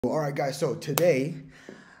All right, guys, so today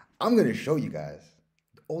I'm going to show you guys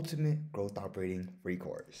the ultimate growth operating free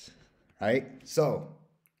course. Right? So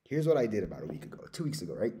here's what I did about a week ago, 2 weeks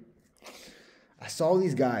ago, right? I saw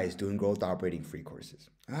these guys doing growth operating free courses.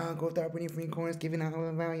 Growth operating free course, giving out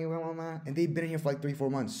value, blah, blah, blah. And they've been in here for like 3-4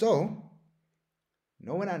 months. So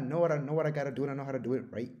know what I gotta do, and I know how to do it,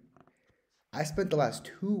 right? I spent the last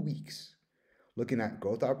 2 weeks looking at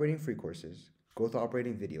growth operating free courses, growth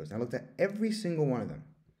operating videos, and I looked at every single one of them.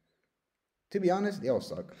 To be honest, they all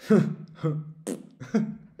suck.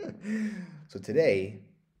 So today,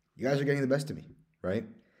 you guys are getting the best of me, right?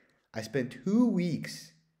 I spent 2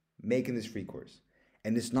 weeks making this free course.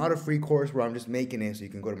 And it's not a free course where I'm just making it so you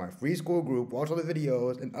can go to my free school group, watch all the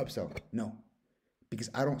videos, and upsell. No, because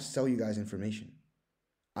I don't sell you guys information.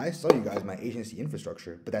 I sell you guys my agency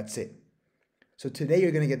infrastructure, but that's it. So today,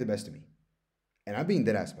 you're going to get the best of me. And I'm being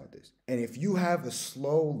dead ass about this. And if you have a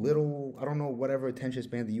slow, little, I don't know, whatever attention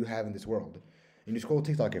span that you have in this world, and you scroll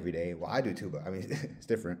TikTok every day, well, I do too, but I mean, it's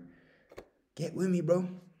different. Get with me, bro.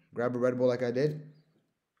 Grab a Red Bull like I did.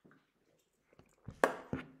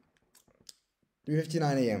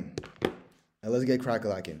 3:59 a.m. And let's get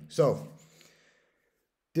crack-a-lacking. So,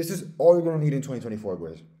 this is all you're going to need in 2024,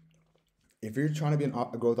 Grizz. If you're trying to be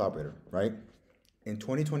a growth operator, right? In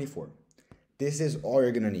 2024, this is all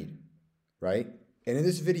you're going to need. Right? And in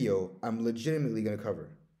this video, I'm legitimately going to cover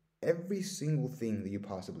every single thing that you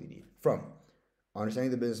possibly need, from understanding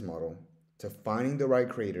the business model to finding the right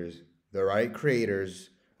creators,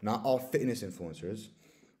 not all fitness influencers,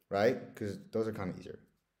 right? Because those are kind of easier.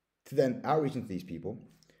 To then outreaching to these people,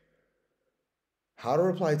 how to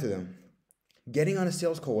reply to them, getting on a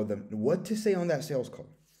sales call with them, what to say on that sales call,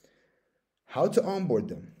 how to onboard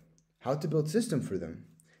them, how to build system for them,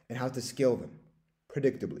 and how to scale them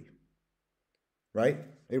predictably. Right?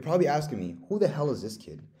 You're probably asking me, who the hell is this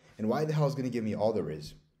kid? And why the hell is going to give me all the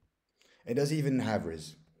Riz? And does he even have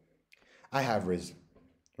Riz? I have Riz.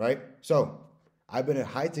 Right? So, I've been a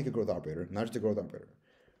high-ticket growth operator, not just a growth operator,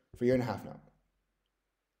 for a year and a half now.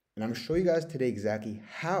 And I'm going to show you guys today exactly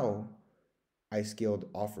how I scaled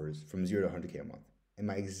offers from 0 to 100K a month and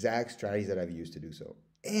my exact strategies that I've used to do so.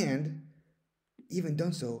 And even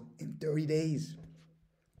done so in 30 days.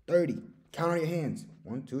 30. Count on your hands.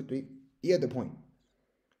 1, 2, 3. You get the point.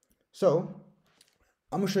 So,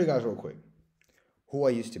 I'm going to show you guys real quick who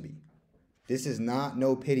I used to be. This is not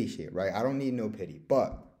no pity shit, right? I don't need no pity.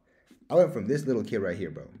 But I went from this little kid right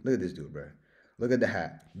here, bro. Look at this dude, bro. Look at the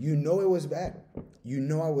hat. You know it was bad. You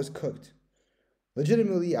know I was cooked.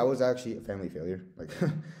 Legitimately, I was actually a family failure. Like,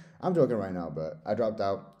 I'm joking right now, but I dropped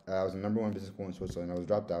out. I was the #1 business school in Switzerland. I was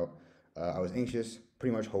dropped out. I was anxious,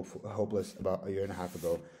 pretty much hopeless about a year and a half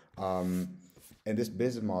ago. And this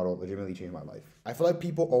business model legitimately changed my life. I feel like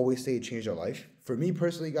people always say it changed their life. For me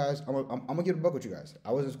personally, guys, I'm gonna get a buck with you guys.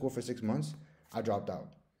 I was in school for 6 months. I dropped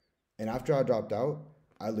out. And after I dropped out,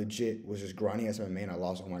 I legit was just grinding as my main. I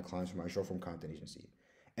lost all my clients from my short form content agency.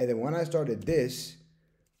 And then when I started this,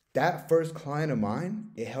 that first client of mine,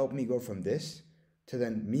 it helped me go from this to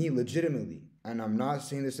then me legitimately. And I'm not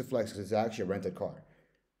saying this to flex because it's actually a rented car.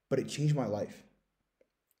 But it changed my life.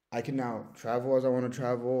 I can now travel as I want to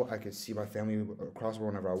travel. I can see my family across the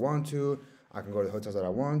world whenever I want to. I can go to the hotels that I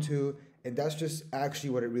want to. And that's just actually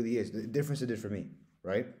what it really is. The difference it did for me,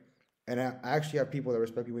 right? And I actually have people that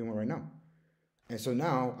respect me way more right now. And so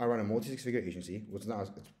now I run a multi-six-figure agency, which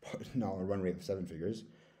it's now a run rate of 7 figures.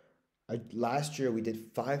 Last year, we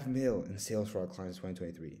did $5 million in sales for our clients in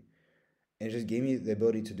 2023. And it just gave me the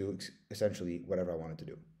ability to do essentially whatever I wanted to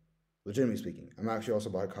do. Legitimately speaking. I'm actually also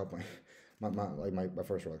about to cop my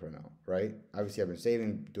first Rolex right now, right? Obviously, I've been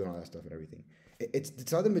saving, doing all that stuff and everything.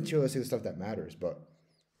 It's not the materialistic stuff that matters, but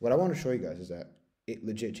what I want to show you guys is that it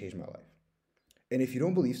legit changed my life. And if you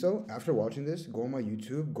don't believe so, after watching this, go on my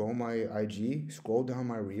YouTube, go on my IG, scroll down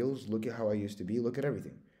my reels, look at how I used to be, look at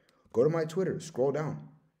everything. Go to my Twitter, scroll down,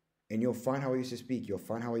 and you'll find how I used to speak. You'll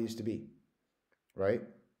find how I used to be, right?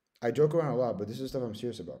 I joke around a lot, but this is stuff I'm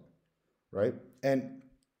serious about, right? And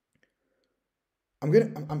I'm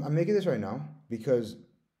making this right now because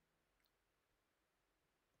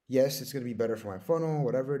yes, it's gonna be better for my funnel,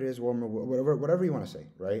 whatever it is, whatever you want to say,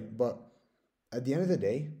 right? But at the end of the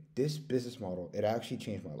day, this business model, it actually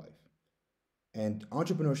changed my life. And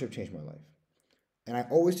entrepreneurship changed my life. And I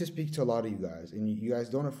always just speak to a lot of you guys, and you guys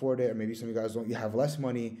don't afford it, or maybe some of you guys don't, you have less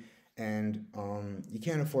money, and you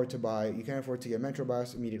can't afford to get mentor by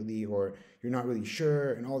us immediately, or you're not really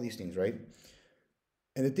sure, and all these things, right?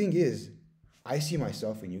 And the thing is, I see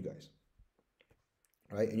myself in you guys,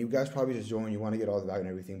 right? And you guys probably just join, you want to get all the value and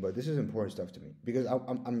everything, but this is important stuff to me because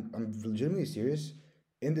I'm legitimately serious.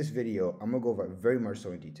 In this video, I'm gonna go over very much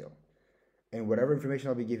so in detail. And whatever information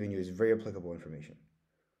I'll be giving you is very applicable information,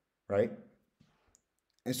 right?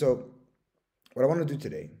 And so what I want to do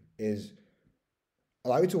today is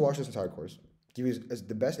allow you to watch this entire course, give you as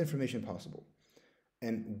the best information possible.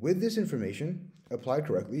 And with this information, applied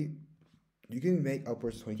correctly, you can make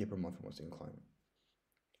upwards of 20K per month from one single client.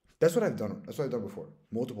 That's what I've done. That's what I've done before,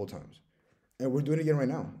 multiple times. And we're doing it again right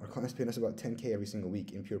now. Our clients paying us about 10K every single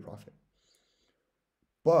week in pure profit.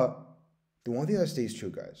 But the one thing that stays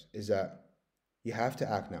true, guys, is that you have to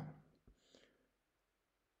act now.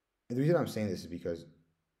 And the reason I'm saying this is because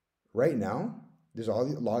right now, there's a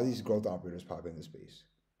lot of these growth operators popping in the space.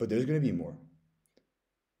 But there's going to be more,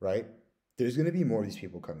 right? There's going to be more of these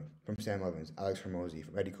people coming from Sam Evans, Alex Hormozi,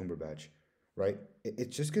 from Eddie Cumberbatch, right?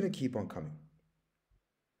 It's just going to keep on coming.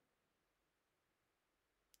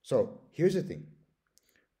 So here's the thing.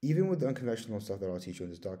 Even with the unconventional stuff that I'll teach you in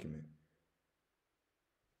this document,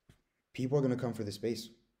 people are going to come for this space.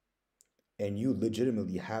 And you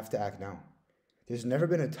legitimately have to act now. There's never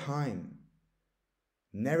been a time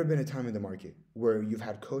in the market where you've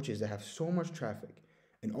had coaches that have so much traffic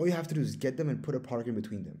and all you have to do is get them and put a product in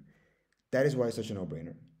between them. That is why it's such a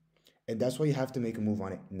no-brainer. And that's why you have to make a move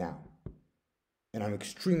on it now. And I'm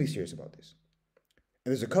extremely serious about this.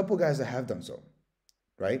 And there's a couple guys that have done so,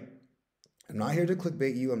 right? I'm not here to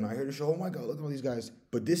clickbait you. I'm not here to show, oh my God, look at all these guys.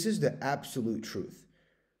 But this is the absolute truth.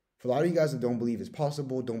 For a lot of you guys that don't believe it's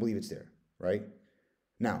possible, don't believe it's there, right?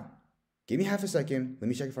 Now, give me half a second. Let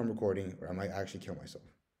me check if I'm recording or I might actually kill myself.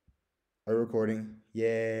 Are we recording?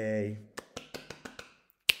 Yay.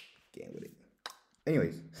 Game with it.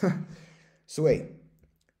 Anyways,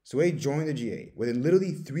 Sway joined the GA. Within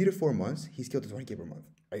literally 3 to 4 months, he scaled to 20K per month,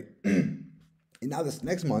 right? And now this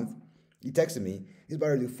next month, he texted me, he's about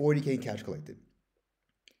to do 40K in cash collected.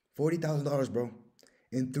 $40,000, bro,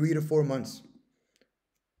 in 3 to 4 months.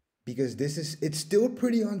 Because it's still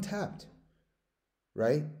pretty untapped,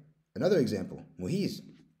 right? Another example, Muhiz,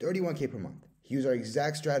 31K per month. He used our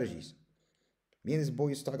exact strategies. Me and this boy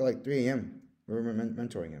used to talk at like 3 a.m. We were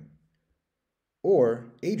mentoring him.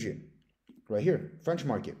 Or Adrian, right here, French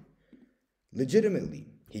market. Legitimately,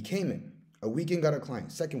 he came in, a weekend got a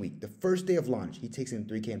client, second week, the first day of launch, he takes in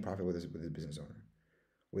 3K in profit with his business owner,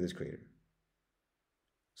 with his creator.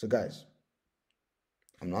 So guys,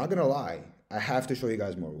 I'm not gonna lie, I have to show you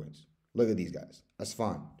guys more wins. Look at these guys. That's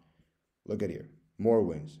fine. Look at here. More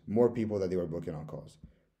wins. More people that they were booking on calls.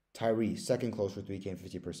 Tyree, second close for 3K and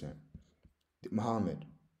 50%. Muhammad,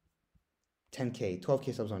 10K,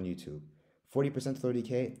 12K subs on YouTube. 40% to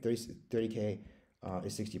 30K, 30K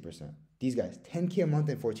is 60%. These guys, 10K a month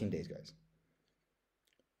in 14 days, guys.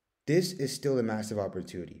 This is still a massive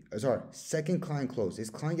opportunity. Azar, second client close. This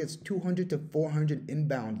client gets 200 to 400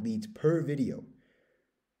 inbound leads per video.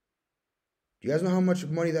 Do you guys know how much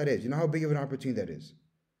money that is? You know how big of an opportunity that is?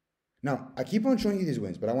 Now, I keep on showing you these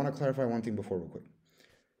wins, but I want to clarify one thing before real quick.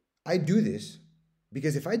 I do this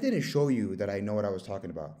because if I didn't show you that I know what I was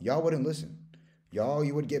talking about, y'all wouldn't listen. Y'all,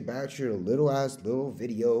 you would get back to your little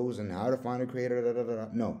videos and how to find a creator,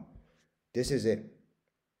 No, this is it.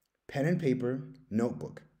 Pen and paper,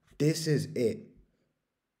 notebook. This is it.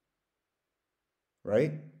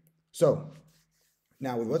 Right? So,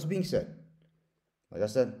 now with what's being said, like I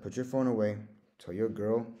said, put your phone away. Tell your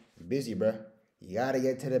girl, you're busy, bruh. You gotta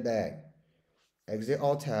get to the bag. Exit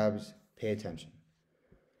all tabs. Pay attention.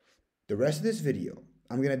 The rest of this video,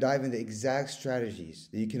 I'm gonna dive into exact strategies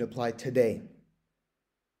that you can apply today,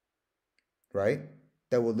 right?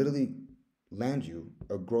 That will literally land you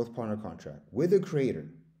a growth partner contract with a creator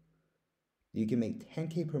that you can make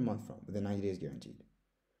 10K per month from within 90 days guaranteed.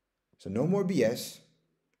 So no more BS.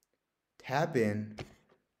 Tap in.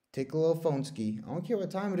 Take a little phone ski. I don't care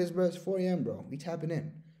what time it is, bro. It's 4 a.m., bro. We tapping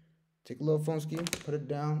in. Take a little phone ski, put it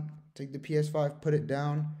down. Take the PS5, put it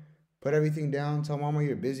down. Put everything down. Tell mama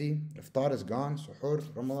you're busy. If thought is gone, suhoor,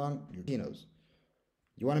 Ramadan, your kinos.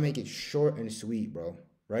 You want to make it short and sweet, bro.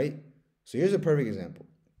 Right? So here's a perfect example.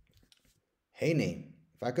 Hey, name.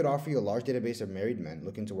 If I could offer you a large database of married men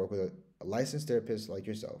looking to work with a licensed therapist like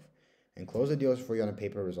yourself and close the deals for you on a pay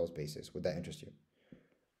per results basis, would that interest you?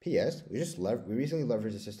 P.S. We recently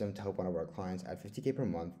leveraged the system to help one of our clients add 50K per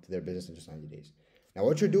month to their business in just 90 days. Now,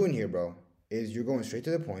 what you're doing here, bro, is you're going straight to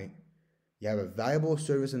the point. You have a valuable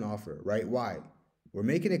service and offer, right? Why? We're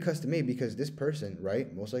making it custom made because this person,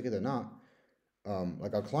 right, most likely they're not,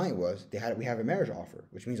 like our client was, we have a marriage offer,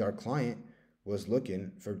 which means our client was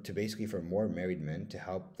looking for more married men to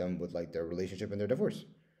help them with like their relationship and their divorce,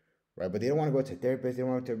 right? But they don't want to go to a therapist. They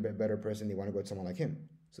don't want to go to a better person. They want to go to someone like him.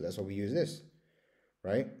 So that's why we use this.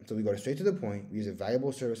 Right? So we go straight to the point. We use a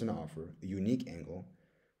valuable service and offer, a unique angle,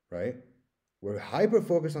 right? We're hyper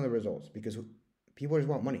focused on the results because people just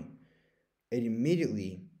want money. and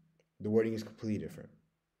immediately the wording is completely different,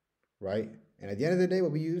 right? And at the end of the day,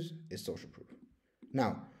 what we use is social proof.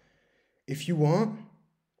 Now, if you want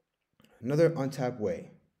another untapped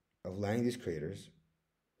way of landing these creators,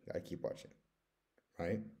 you gotta keep watching,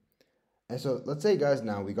 right? And so let's say, guys,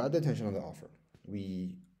 now we got the attention on the offer.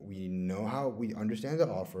 We know how, we understand the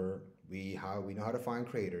offer. We know how to find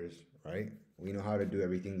creators, right? We know how to do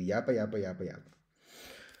everything. The yappa yappa yappa yappa.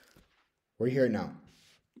 We're here now.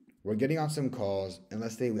 We're getting on some calls, and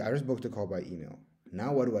let's say I just booked a call by email.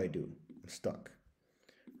 Now what do? I'm stuck,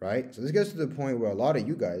 right? So this gets to the point where a lot of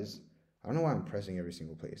you guys, I don't know why I'm pressing every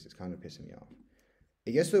single place. It's kind of pissing me off.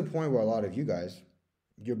 It gets to the point where a lot of you guys,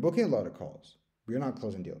 you're booking a lot of calls, but you're not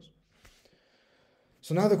closing deals.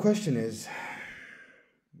 So now the question is,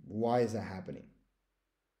 why is that happening?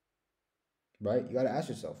 Right? You got to ask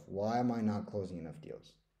yourself, why am I not closing enough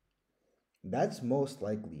deals? That's most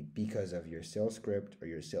likely because of your sales script or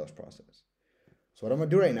your sales process. So what I'm going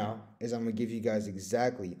to do right now is I'm going to give you guys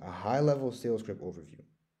exactly a high-level sales script overview,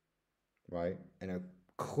 right? And a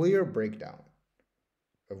clear breakdown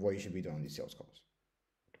of what you should be doing on these sales calls.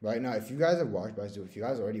 Right now, if you guys have watched, if you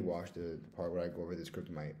guys already watched the part where I go over the script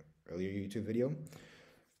in my earlier YouTube video,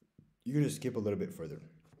 you can just skip a little bit further.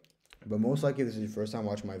 But most likely, this is your first time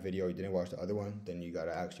watching my video, you didn't watch the other one, then you got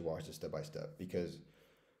to actually watch this step by step. Because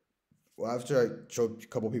after I showed a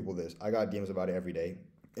couple people this, I got DMs about it every day.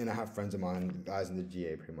 And I have friends of mine, guys in the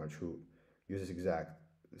GA pretty much, who use this exact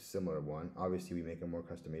similar one. Obviously, we make it more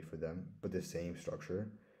custom made for them, but the same structure.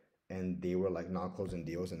 And they were like not closing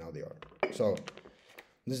deals, and now they are. So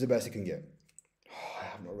this is the best it can get. I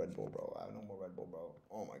have no Red Bull, bro. I have no more Red Bull, bro.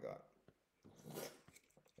 Oh my God.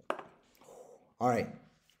 All right.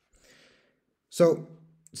 So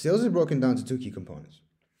sales is broken down to two key components.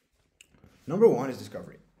 Number one is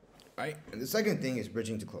discovery, right? And the second thing is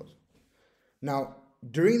bridging to close. Now,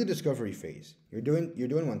 during the discovery phase, you're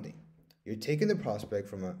doing one thing. You're taking the prospect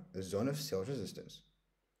from a zone of sales resistance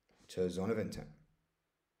to a zone of intent.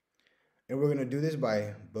 And we're going to do this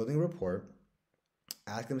by building rapport,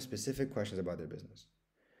 asking them specific questions about their business,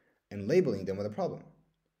 and labeling them with a problem,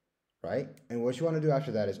 right? And what you want to do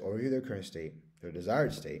after that is overview their current state, their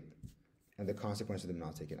desired state, and the consequence of them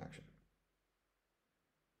not taking action,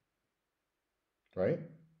 right?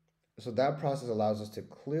 So that process allows us to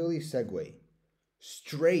clearly segue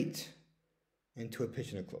straight into a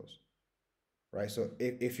pitch and a close, right? So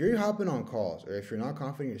if you're hopping on calls or if you're not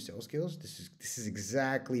confident in your sales skills, this is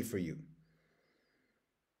exactly for you,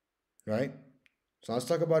 right? So let's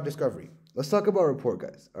talk about discovery. Let's talk about rapport,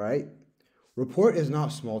 guys, all right? Rapport is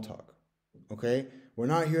not small talk, okay? We're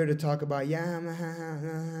not here to talk about,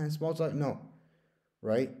 small talk, no,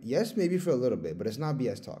 right? Yes, maybe for a little bit, but it's not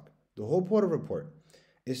BS talk. The whole point of rapport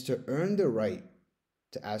is to earn the right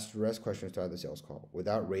to ask direct questions throughout the sales call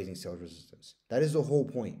without raising sales resistance. That is the whole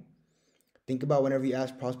point. Think about whenever you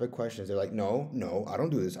ask prospect questions, they're like, no, I don't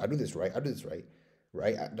do this. I do this right.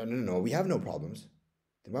 Right? No, we have no problems.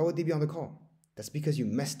 Then why would they be on the call? That's because you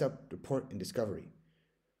messed up rapport and discovery,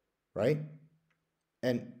 right?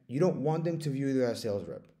 And you don't want them to view you as a sales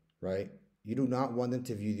rep, right? You do not want them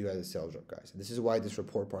to view you as a sales rep, guys. This is why this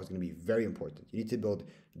rapport part is going to be very important. You need to build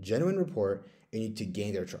genuine rapport and you need to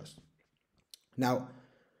gain their trust. Now,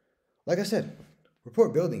 like I said, rapport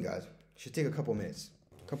building, guys, should take a couple minutes.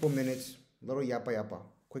 Little yappa yappa,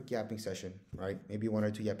 quick yapping session, right? Maybe 1 or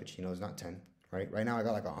 2 yappuccinos, not 10, right? Right now I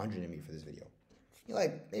got like 100 in me for this video.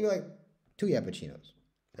 Maybe 2 yappuccinos.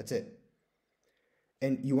 That's it.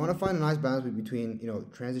 And you want to find a nice balance between,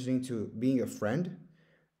 transitioning to being a friend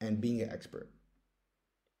and being an expert.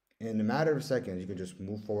 In a matter of seconds, you can just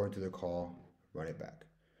move forward to the call, run it back.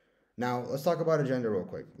 Now, let's talk about agenda real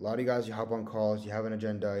quick. A lot of you guys, you hop on calls, you have an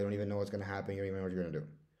agenda, you don't even know what's going to happen, you don't even know what you're going to do.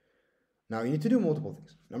 Now, you need to do multiple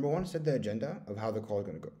things. Number one, set the agenda of how the call is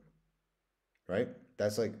going to go, right?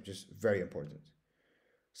 That's just very important.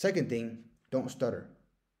 Second thing, don't stutter,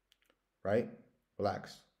 right?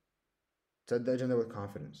 Relax. Set the agenda with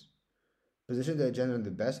confidence. Position the agenda in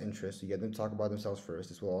the best interest to get them to talk about themselves first.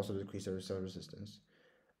 This will also decrease their sales resistance.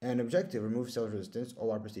 And objective, remove sales resistance or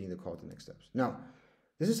while proceeding the call to the next steps. Now,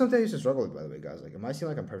 this is something I used to struggle with, by the way, guys. It might seem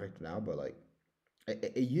like I'm perfect now, but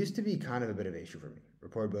it used to be kind of a bit of an issue for me,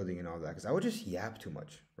 rapport building and all that, because I would just yap too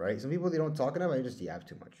much, right? Some people, they don't talk enough, I just yap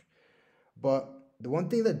too much. But the one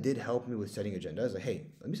thing that did help me with setting agenda is hey,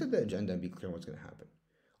 let me set the agenda and be clear on what's going to happen.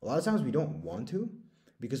 A lot of times we don't want to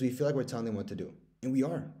because we feel like we're telling them what to do. And we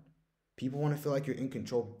are. People want to feel like you're in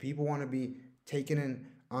control. People want to be taken in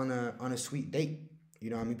on a sweet date.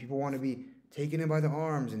 You know what I mean? People want to be taken in by the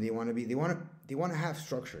arms and they want to have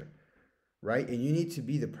structure, right? And you need to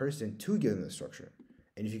be the person to give them the structure.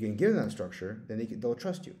 And if you can give them that structure, then they'll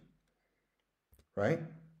trust you, right?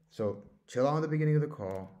 So chill out on the beginning of the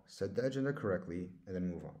call, set the agenda correctly, and then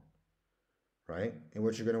move on, right? And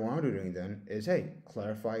what you're going to want to do doing then is, hey,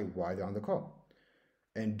 clarify why they're on the call.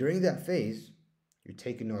 And during that phase, you're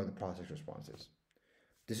taking note of the prospect's responses.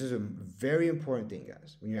 This is a very important thing,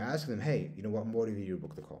 guys. When you're asking them, hey, you know what motivated you to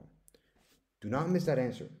book the call? Do not miss that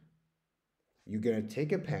answer. You're going to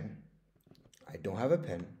take a pen. I don't have a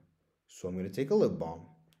pen, so I'm going to take a lip balm.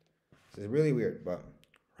 This is really weird, but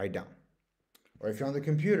write down. Or if you're on the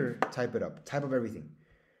computer, type it up. Type up everything.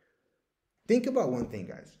 Think about one thing,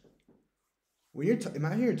 guys. When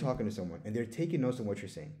imagine you're talking to someone and they're taking notes on what you're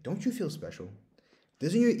saying. Don't you feel special?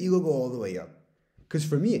 Doesn't your ego go all the way up? Because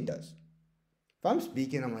for me, it does. If I'm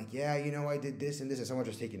speaking, I'm like, yeah, you know, I did this and this, and someone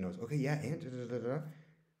just taking notes. Okay, yeah, and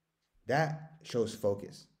that shows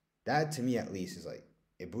focus. That, to me at least, is like,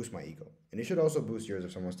 it boosts my ego. And it should also boost yours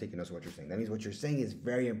if someone's taking notes of what you're saying. That means what you're saying is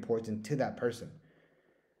very important to that person.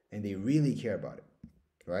 And they really care about it.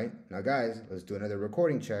 Right? Now, guys, let's do another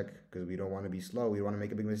recording check because we don't want to be slow. We don't want to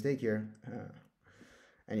make a big mistake here.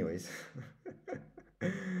 Anyways.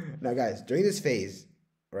 Now, guys, during this phase,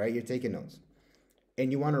 right, you're taking notes.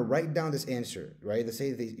 And you want to write down this answer, right? Let's say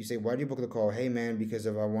you say, why do you book the call? Hey, man, because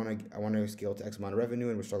of I want to scale to X amount of revenue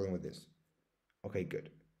and we're struggling with this. Okay, good.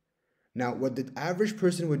 Now, what the average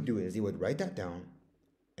person would do is they would write that down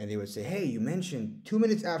and they would say, hey, you mentioned 2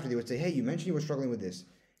 minutes after, they would say, hey, you mentioned you were struggling with this.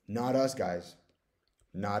 Not us, guys.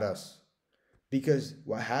 Not us. Because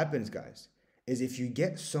what happens, guys, is if you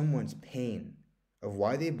get someone's pain of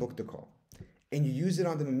why they booked the call and you use it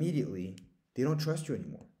on them immediately, they don't trust you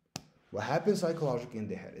anymore. What happens psychologically in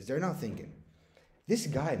the head is they're not thinking, this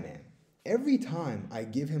guy, man, every time I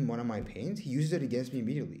give him one of my pains, he uses it against me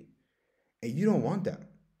immediately. And you don't want that.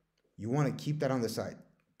 You want to keep that on the side.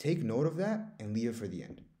 Take note of that and leave it for the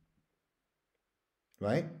end.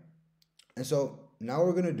 Right? And so now what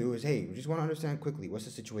we're going to do is, hey, we just want to understand quickly, what's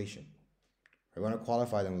the situation? We want to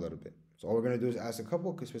qualify them a little bit. So all we're going to do is ask a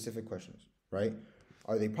couple of specific questions, right?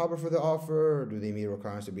 Are they proper for the offer? Do they meet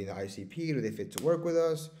requirements to be in the ICP? Do they fit to work with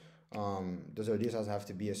us? Does our deal size have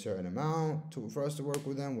to be a certain amount for us to work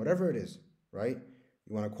with them? Whatever it is, right?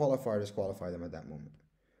 You want to qualify or disqualify them at that moment.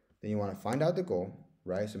 Then you want to find out the goal,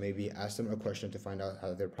 right? So maybe ask them a question to find out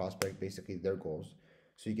how their prospect, basically their goals,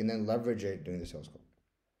 so you can then leverage it during the sales call,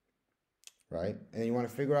 right? And then you want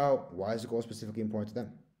to figure out why is the goal specifically important to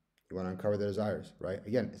them. You want to uncover their desires, right?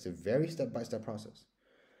 Again, it's a very step-by-step process.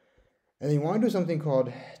 And then you want to do something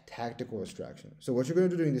called tactical extraction. So what you're going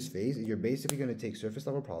to do during this phase is you're basically going to take surface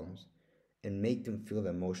level problems and make them feel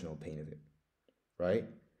the emotional pain of it, right?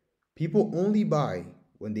 People only buy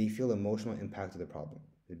when they feel emotional impact of the problem.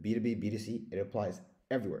 The B2B, B2C, it applies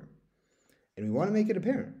everywhere. And we want to make it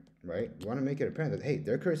apparent, right? We want to make it apparent that, hey,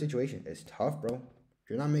 their current situation is tough, bro. If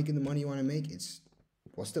you're not making the money you want to make,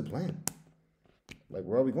 what's the plan? Like,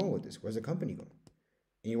 where are we going with this? Where's the company going?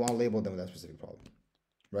 And you want to label them with that specific problem,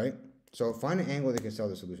 right? So find an angle that can sell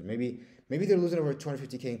the solution. Maybe they're losing over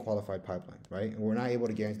 250K in qualified pipeline, right? And we're not able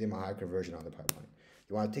to guarantee them a high conversion on the pipeline.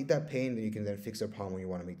 You want to take that pain, then you can then fix their problem when you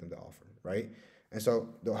want to make them the offer, right? And so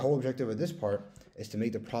the whole objective of this part is to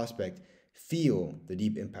make the prospect feel the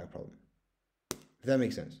deep impact problem. If that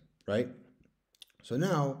makes sense, right? So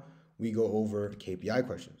now we go over KPI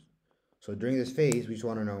questions. So during this phase, we just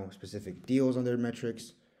want to know specific deals on their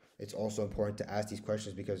metrics. It's also important to ask these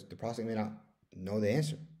questions because the prospect may not know the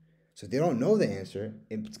answer. So if they don't know the answer,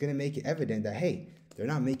 it's going to make it evident that, hey, they're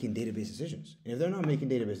not making database decisions. And if they're not making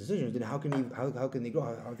database decisions, then how can they grow? How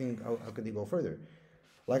can they go further?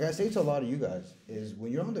 Like I say to a lot of you guys, is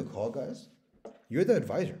when you're on the call, guys, you're the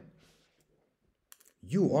advisor.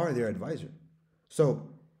 You are their advisor. So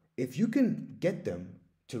if you can get them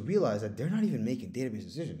to realize that they're not even making database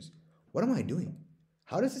decisions, what am I doing?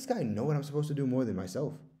 How does this guy know what I'm supposed to do more than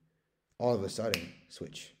myself? All of a sudden,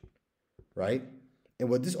 switch, right? And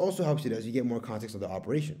what this also helps you do is you get more context of the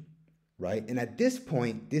operation, right? And at this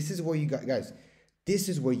point, this is where you got, guys, this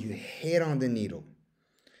is where you hit on the needle.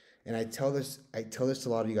 And I tell this to a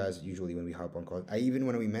lot of you guys usually when we hop on calls. Even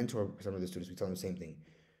when we mentor some of the students, we tell them the same thing.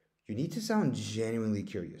 You need to sound genuinely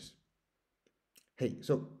curious. Hey,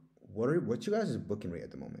 so what's you guys' booking rate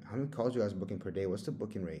at the moment? How many calls you guys booking per day? What's the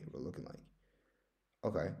booking rate looking like?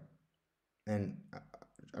 Okay. And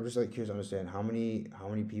I'm just like curious to understand how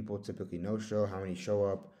many people typically no show, how many show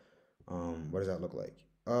up, what does that look like?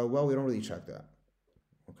 Well, we don't really track that.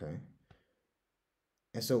 Okay.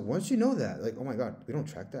 And so once you know that, like, oh my God, we don't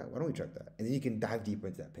track that. Why don't we track that? And then you can dive deeper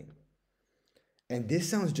into that pain. And this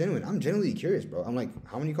sounds genuine. I'm genuinely curious, bro. I'm like,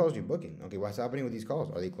 how many calls are you booking? Okay, what's happening with these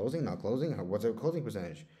calls? Are they closing, not closing? What's their closing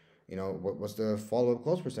percentage? What's the follow-up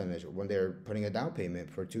close percentage when they're putting a down payment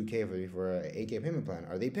for 2K for an 8K payment plan?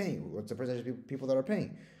 Are they paying? What's the percentage of people that are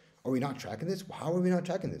paying? Are we not tracking this? How are we not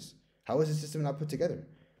tracking this? How is the system not put together?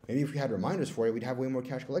 Maybe if we had reminders for it, we'd have way more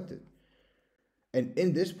cash collected. And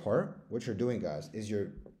in this part, what you're doing, guys, is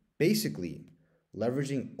you're basically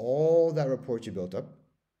leveraging all that report you built up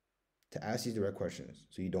to ask these direct questions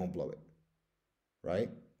so you don't blow it, right?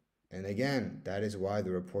 And again, that is why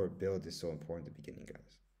the report build is so important at the beginning,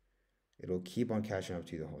 guys. It'll keep on catching up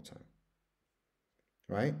to you the whole time,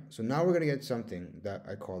 right? So now we're going to get something that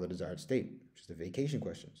I call the desired state, which is the vacation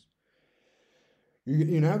questions.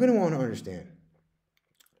 You're now going to want to understand,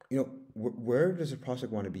 where does a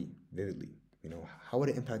prospect want to be vividly? How would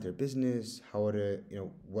it impact their business? How would it,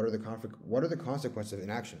 what are the consequences of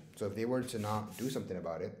inaction? So if they were to not do something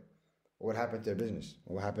about it, what would happen to their business?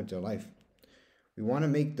 What would happen to their life? We want to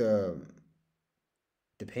make the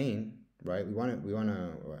pain, right? Why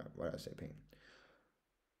did I say pain?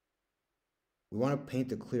 We want to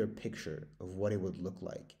paint a clear picture of what it would look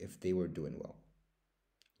like if they were doing well.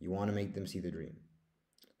 You want to make them see the dream.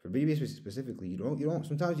 For B2B specifically, you don't.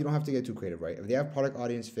 Sometimes you don't have to get too creative, right? If they have product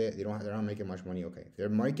audience fit, they're not making much money. Okay, if they're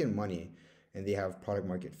making money and they have product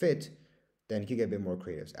market fit, then you can get a bit more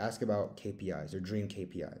creative. Ask about KPIs, their dream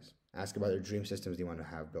KPIs. Ask about their dream systems they want to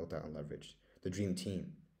have built out and leveraged, the dream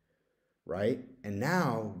team, right? And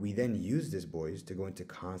now we then use this, boys, to go into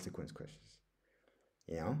consequence questions.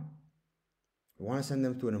 We want to send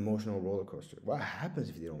them through an emotional roller coaster. What happens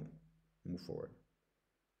if they don't move forward?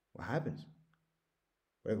 What happens?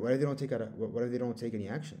 What if they don't take what if they don't take any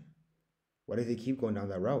action? What if they keep going down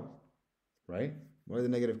that route? Right? What are the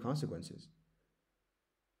negative consequences?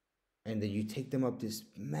 And then you take them up this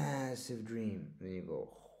massive dream, and then you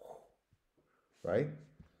go, right?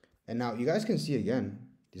 And now you guys can see again,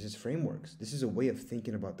 this is frameworks. This is a way of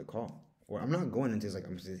thinking about the call. Or I'm not going into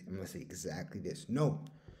I'm gonna say exactly this. No.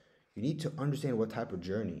 You need to understand what type of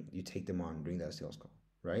journey you take them on during that sales call,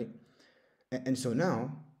 right? And so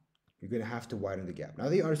now you're going to have to widen the gap. Now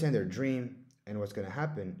that you understand their dream and what's going to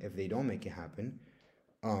happen if they don't make it happen,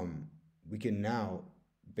 we can now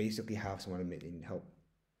basically have someone admit they need help.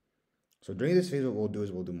 So during this phase, what we'll do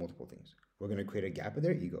is we'll do multiple things. We're going to create a gap in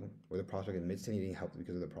their ego where the prospect admits to needing help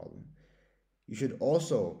because of the problem. You should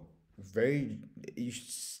also you should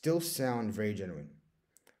still sound very genuine.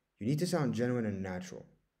 You need to sound genuine and natural,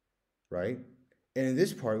 right? And in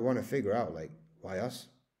this part, we want to figure out, why us?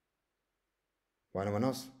 Why no one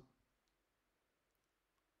else?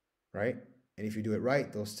 Right? And if you do it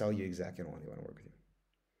right, they'll tell you exactly why they want to work with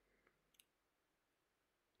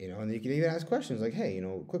you. And you can even ask questions like, hey,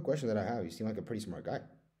 quick question that I have. You seem like a pretty smart guy.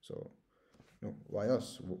 So, why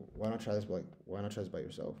us? Why not try this? Why not try this by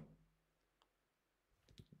yourself?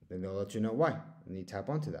 Then they'll let you know why. And you tap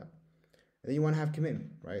onto that. And then you want to have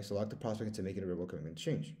commitment, right? So, allow the prospect into making a verbal commitment to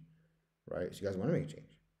change, right? So you guys want to make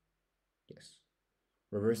change. Yes.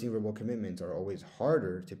 Reversing verbal commitments are always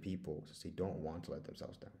harder to people since they don't want to let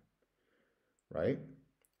themselves down. Right?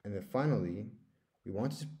 And then finally, we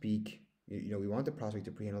want to speak, we want the prospect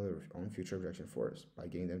to pre-handle their own future objection for us by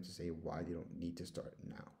getting them to say why they don't need to start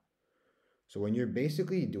now. So when you're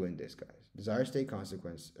basically doing this, guys, desire state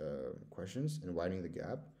consequence questions and widening the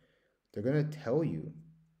gap, they're going to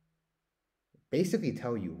basically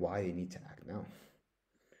tell you why they need to act now.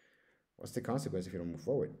 What's the consequence if you don't move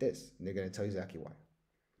forward? This. And they're going to tell you exactly why.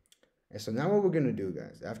 And so now what we're going to do,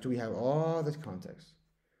 guys, after we have all this context,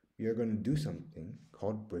 we are going to do something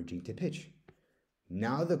called bridging to pitch.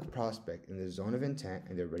 Now the prospect in the zone of intent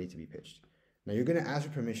and they're ready to be pitched. Now you're going to ask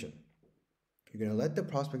for permission. You're going to let the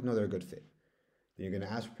prospect know they're a good fit. Then you're going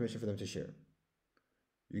to ask for permission for them to share.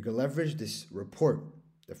 You can leverage this rapport,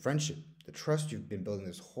 the friendship, the trust you've been building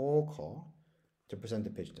this whole call to present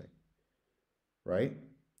the pitch deck, right?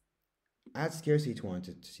 Add scarcity to one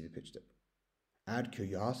to see the pitch deck. Add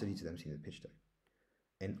curiosity to them seeing the pitch deck.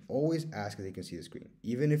 And always ask if they can see the screen,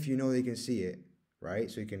 even if you know they can see it, right?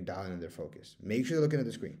 So you can dial in their focus. Make sure they're looking at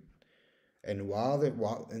the screen. And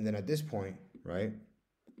and then at this point, right,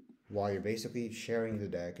 while you're basically sharing the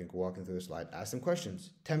deck and walking through the slide, ask them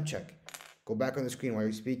questions. Temp check. Go back on the screen while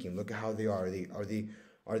you're speaking. Look at how they are.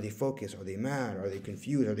 Are they focused? Are they mad? Are they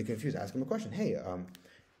confused? Ask them a question. Hey,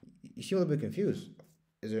 you seem a little bit confused.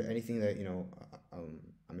 Is there anything that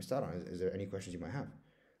I missed out on? Is there any questions you might have?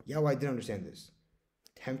 Yeah, well, I didn't understand this.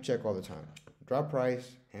 Temp check all the time. Drop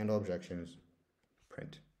price, handle objections,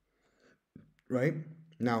 print. Right?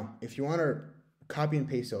 Now, if you want to copy and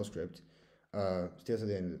paste sales script, stay to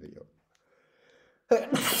the end of the video.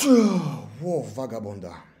 Whoa,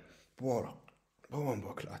 vagabonda. Whoa,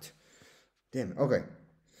 damn it. Okay.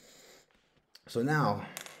 So now,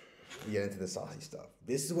 we get into the saucy stuff.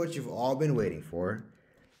 This is what you've all been waiting for,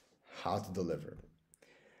 how to deliver.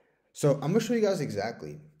 So I'm gonna show you guys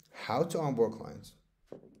exactly how to onboard clients,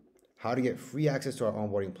 how to get free access to our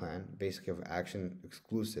onboarding plan, basically of Action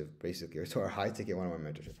exclusive, basically, to our high ticket one-on-one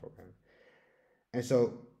mentorship program. And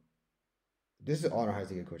so this is all our high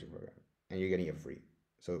ticket coaching program, and you're getting it free.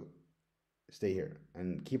 So stay here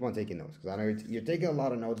and keep on taking notes, because I know you're taking a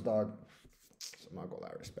lot of notes, dog. So I'm not gonna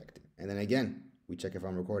lie, respect it. And then again, we check if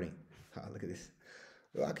I'm recording. Look at this.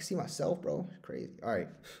 Oh, I can see myself, bro. It's crazy. All right.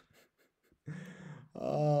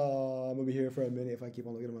 I'm gonna be here for a minute if I keep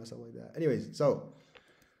on looking at myself like that. Anyways, so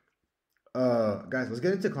guys, let's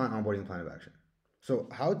get into client onboarding plan of action. So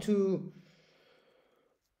how do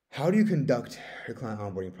you conduct your client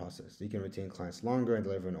onboarding process so you can retain clients longer and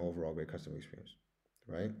deliver an overall great customer experience,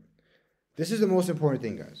 right? This is the most important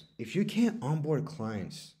thing, guys. If you can't onboard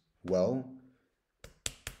clients well,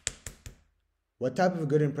 what type of a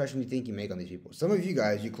good impression do you think you make on these people? Some of you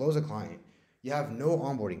guys, you close a client, you have no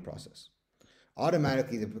onboarding process.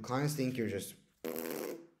 Automatically, the clients think you're just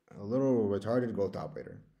a little retarded growth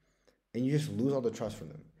operator, and you just lose all the trust from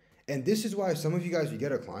them. And this is why some of you guys, you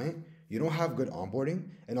get a client, you don't have good onboarding,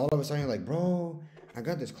 and all of a sudden you're like, bro, I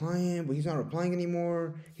got this client, but he's not replying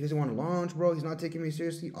anymore. He doesn't want to launch, bro. He's not taking me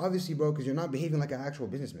seriously. Obviously, bro, because you're not behaving like an actual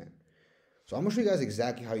businessman. So I'm going to show you guys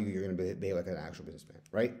exactly how you're going to behave like an actual businessman,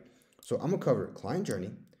 right? So I'm going to cover client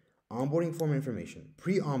journey, onboarding form information,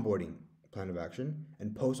 pre-onboarding plan of action,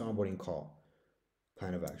 and post-onboarding call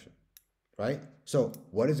plan of action, right? So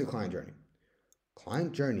what is the client journey?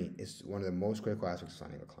 Client journey is one of the most critical aspects of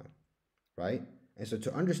signing a client, right? And so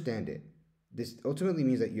to understand it, this ultimately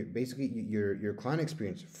means that you're basically your client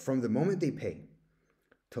experience from the moment they pay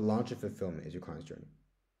to launch and fulfillment is your client's journey,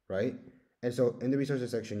 right? And so in the resources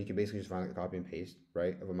section, you can basically just find like a copy and paste,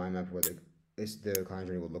 right, of a mind map of what the client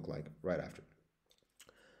journey would look like right after.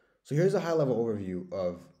 So here's a high level overview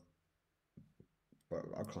of what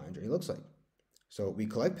our client journey looks like. So we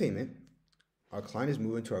collect payment. Our client is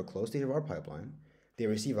moving to our close stage of our pipeline. They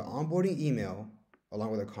receive an onboarding email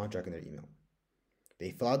along with a contract in their email.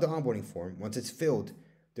 They fill out the onboarding form. Once it's filled,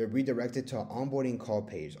 they're redirected to an onboarding call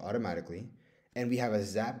page automatically. And we have a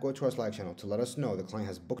Zap go to our Slack channel to let us know the client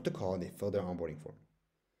has booked a call and they filled their onboarding form,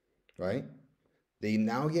 right? They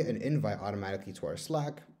now get an invite automatically to our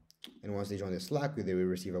Slack. And once they join the Slack, they will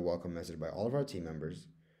receive a welcome message by all of our team members.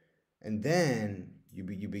 And then you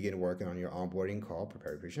begin working on your onboarding call,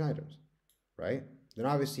 preparation items, right? Then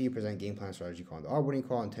obviously you present game plan strategy call on the onboarding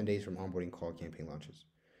call and 10 days from onboarding call campaign launches.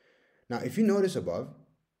 Now, if you notice above,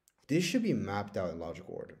 this should be mapped out in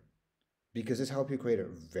logical order because this helps you create a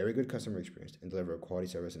very good customer experience and deliver a quality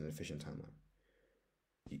service in an efficient timeline.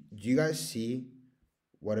 Do you guys see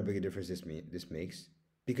what a big difference this makes?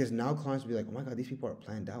 Because now clients will be like, oh my God, these people are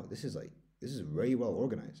planned out. This is very well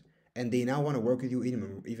organized. And they now want to work with you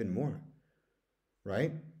even more,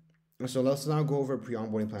 right? And so let's now go over a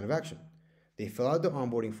pre-onboarding plan of action. They fill out the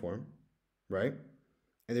onboarding form, right?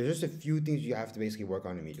 And there's just a few things you have to basically work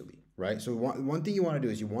on immediately, right? So one thing you want to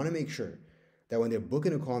do is you want to make sure that when they're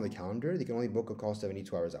booking a call on the calendar, they can only book a call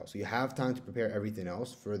 72 hours out. So you have time to prepare everything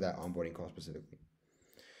else for that onboarding call specifically.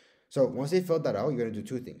 So once they filled that out, you're going to do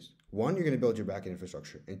two things. One, you're going to build your backend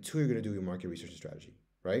infrastructure. And two, you're going to do your market research strategy,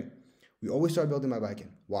 right? We always start building by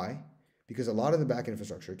backend. Why? Because a lot of the backend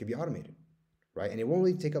infrastructure can be automated, right? And it won't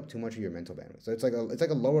really take up too much of your mental bandwidth. So it's like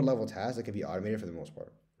a lower level task that can be automated for the most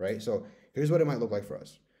part, right? So here's what it might look like for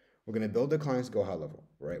us. We're going to build the client's Go High level,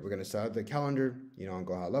 right? We're going to set up the calendar, on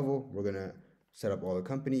Go High level. We're going to set up all the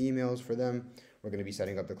company emails for them. We're going to be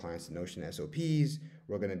setting up the client's Notion SOPs.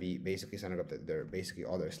 We're going to be basically setting up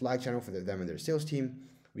all their Slack channel for them and their sales team.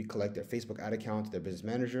 We collect their Facebook ad account, their business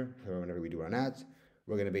manager, whenever we do our ads.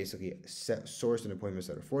 We're going to basically source an appointment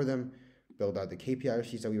setter for them, build out the KPI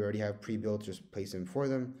sheets that we already have pre-built, just place them for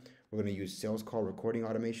them. We're going to use sales call recording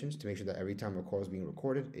automations to make sure that every time a call is being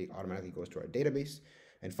recorded, it automatically goes to our database.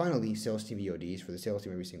 And finally, sales team EODs for the sales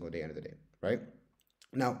team every single day, end of the day, right?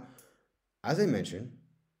 Now, as I mentioned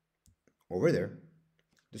over there,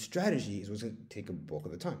 the strategy is what's going to take a bulk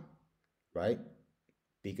of the time, right?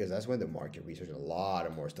 Because that's when the market research and a lot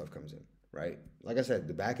of more stuff comes in, right? Like I said,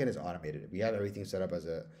 the backend is automated. We have everything set up as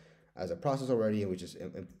a process already, and we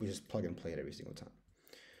just plug and play it every single time.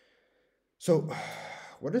 So,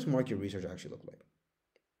 what does market research actually look like?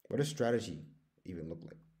 What does strategy even look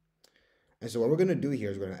like? And so what we're going to do here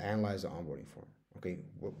is we're going to analyze the onboarding form. Okay,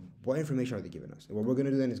 what information are they giving us? And what we're going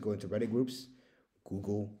to do then is go into Reddit groups,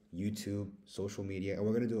 Google, YouTube, social media, and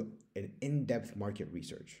we're going to do an in-depth market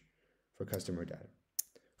research for customer data.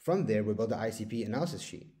 From there, we'll build the ICP analysis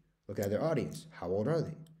sheet. Look at their audience. How old are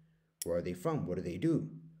they? Where are they from? What do they do?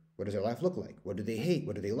 What does their life look like? What do they hate?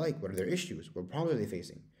 What do they like? What are their issues? What problems are they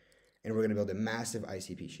facing? And we're going to build a massive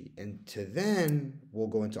ICP sheet. And to then we'll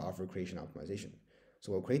go into offer creation optimization.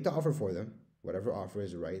 So we'll create the offer for them, whatever offer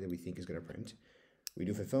is right that we think is going to print. We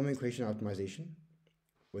do fulfillment creation optimization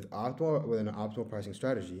with an optimal pricing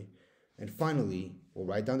strategy. And finally, we'll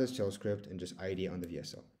write down the sales script and just ideate on the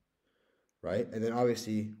VSL, right? And then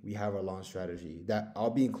obviously we have our launch strategy that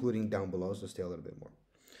I'll be including down below, so stay a little bit more.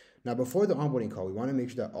 Now, before the onboarding call, we want to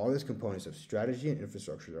make sure that all these components of strategy and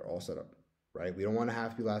infrastructure are all set up, right? We don't want to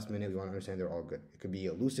have to be last minute. We want to understand they're all good. It could be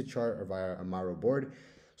a Lucidchart or via a Miro board,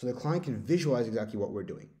 so the client can visualize exactly what we're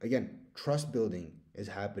doing. Again, trust building is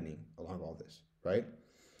happening along all this, right?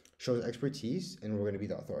 Shows expertise, and we're going to be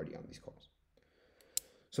the authority on these calls.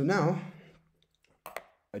 So now,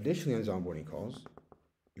 additionally on these onboarding calls,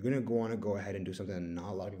 you're going to want to go ahead and do something that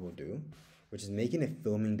not a lot of people do, which is making a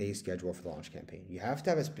filming day schedule for the launch campaign. You have to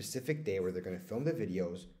have a specific day where they're going to film the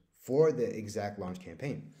videos for the exact launch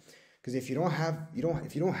campaign. Because if you don't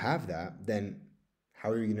have that, then how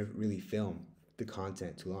are you going to really film the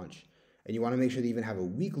content to launch? And you want to make sure they even have a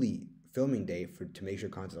weekly filming day to make sure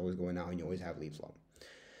content's always going out and you always have leads flow.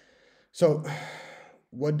 So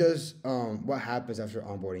what happens after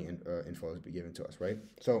onboarding info has been given to us, right?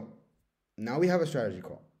 So now we have a strategy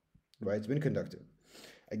call, right? It's been conducted.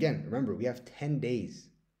 Again, remember, we have 10 days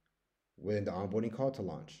within the onboarding call to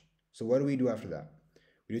launch. So what do we do after that?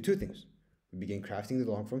 We do two things. We begin crafting the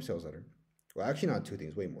long-form sales letter. Well, actually not two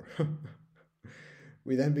things, way more.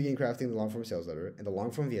 We then begin crafting the long-form sales letter and the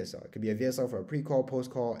long-form VSL. It could be a VSL for a pre-call,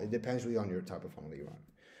 post-call. It depends really on your type of funnel that you're on.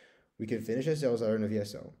 We can finish a sales letter and a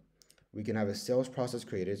VSL. We can have a sales process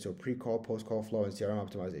created, so pre-call, post-call flow, and CRM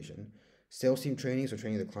optimization. Sales team training, so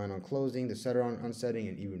training the client on closing, the setter on setting,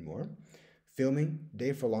 and even more. Filming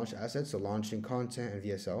day for launch assets, so launching content and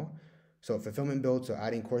VSL. So fulfillment build, so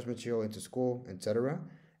adding course material into school, etc.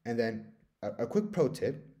 And then a quick pro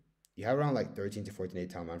tip: you have around like 13 to 14 day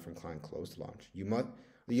timeline from client close to launch.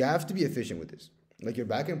 You have to be efficient with this. Like your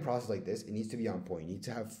backend process like this, it needs to be on point. You need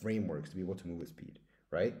to have frameworks to be able to move with speed,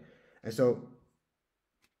 right? And so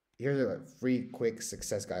here's a free, quick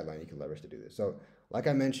success guideline you can leverage to do this. So like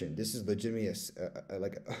I mentioned, this is legitimately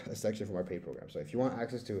a section from our paid program. So if you want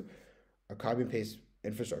access to a copy and paste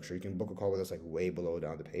infrastructure, you can book a call with us like way below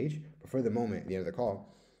down the page. But for the moment, at the end of the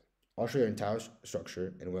call, I'll show you our entire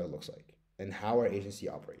structure and what it looks like and how our agency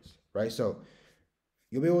operates, right? So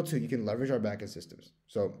you can leverage our backend systems.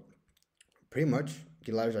 So pretty much you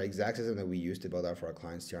can leverage our exact system that we use to build out for our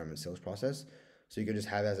clients' CRM and sales process. So you can just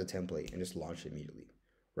have it as a template and just launch it immediately,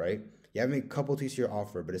 right? You have to make a couple tweaks to your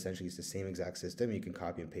offer, but essentially it's the same exact system. You can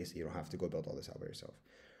copy and paste it. You don't have to go build all this out by yourself.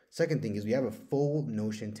 Second thing is we have a full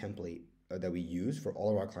Notion template that we use for all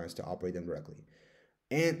of our clients to operate them directly.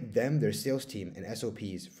 And their sales team and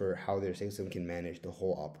SOPs for how their sales team can manage the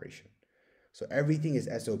whole operation. So everything is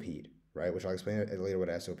SOP'd, right? Which I'll explain later what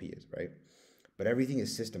an SOP is, right? But everything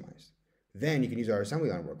is systemized. Then you can use our assembly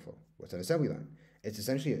line workflow. What's an assembly line? It's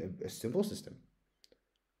essentially a simple system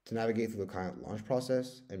to navigate through the client launch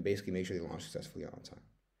process and basically make sure they launch successfully on time.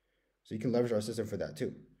 So you can leverage our system for that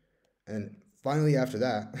too. And finally, after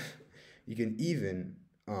that, you can even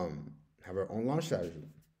have our own launch strategy.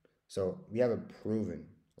 So we have a proven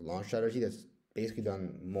launch strategy that's basically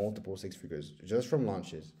done multiple six figures just from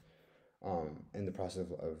launches in the process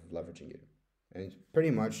of leveraging it. And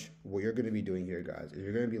pretty much what you're going to be doing here, guys, is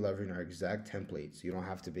you're going to be leveraging our exact template so you don't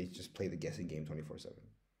have to just play the guessing game 24/7,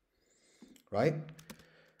 right?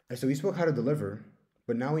 And so we spoke how to deliver,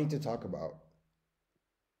 but now we need to talk about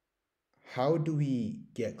how do we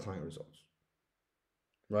get client results,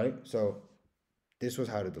 right? So this was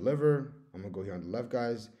how to deliver. I'm going to go here on the left,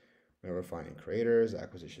 guys. We're finding creators,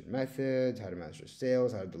 acquisition methods, how to master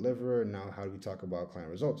sales, how to deliver. And now how do we talk about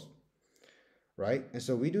client results, right? And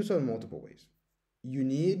so we do so in multiple ways. You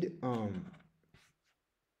need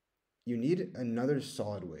another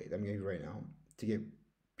solid way that I'm giving you right now to get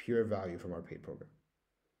pure value from our paid program.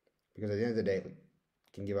 Because at the end of the day, like,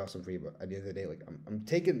 can give out some free, but at the end of the day, like I'm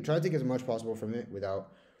trying to take as much possible from it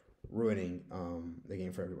without ruining the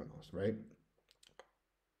game for everyone else, right?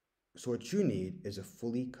 So what you need is a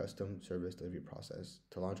fully custom service delivery process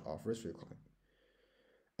to launch offers for your client.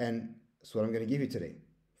 And so what I'm going to give you today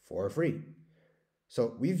for free.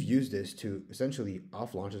 So we've used this to essentially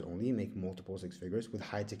off launches only make multiple six figures with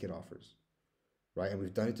high ticket offers, right? And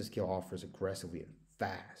we've done it to scale offers aggressively and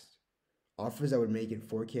fast. Offers that would make it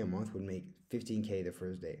 4K a month would make 15K the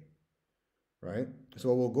first day, right? So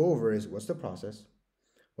what we'll go over is what's the process,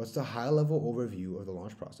 what's the high level overview of the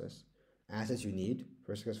launch process, assets you need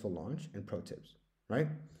for a successful launch, and pro tips, right?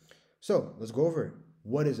 So let's go over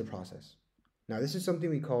what is the process. Now this is something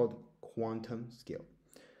we called quantum scale.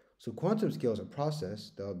 So Quantum Scale is a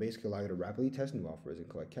process that will basically allow you to rapidly test new offers and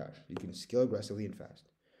collect cash. You can scale aggressively and fast.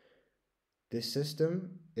 This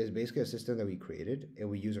system is basically a system that we created, and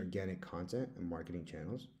we use organic content and marketing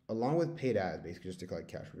channels along with paid ads, basically just to collect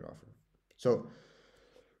cash from your offer. So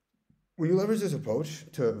when you leverage this approach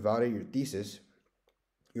to validate your thesis,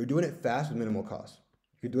 you're doing it fast with minimal cost.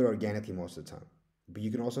 You can do it organically most of the time, but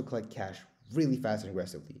you can also collect cash really fast and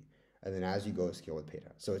aggressively. And then as you go, scale with paid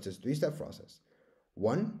ads. So it's a 3-step process.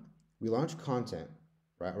 1, we launch content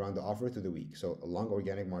right around the offer through the week. So a long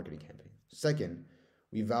organic marketing campaign. 2nd,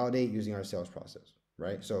 we validate using our sales process,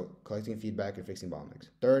 right? So collecting feedback and fixing bottlenecks.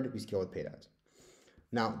 3rd, we scale with paid ads.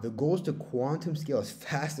 Now, the goal is to quantum scale as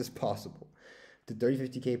fast as possible to 30,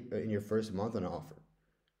 50K in your first month on an offer.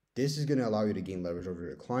 This is going to allow you to gain leverage over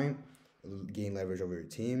your client, gain leverage over your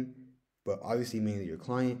team, but obviously mainly your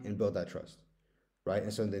client, and build that trust, right?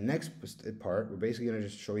 And so in the next part, we're basically going to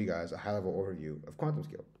just show you guys a high-level overview of Quantum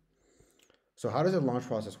Scale. So how does the launch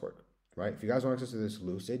process work, right? If you guys want access to this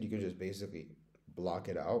Lucid, you can just basically block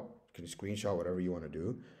it out. You can screenshot whatever you want to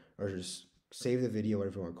do, or just save the video,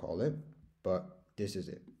 whatever you want to call it. But this is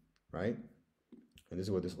it, right? And this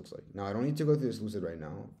is what this looks like. Now, I don't need to go through this Lucid right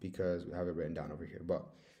now because we have it written down over here. But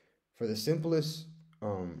for the simplest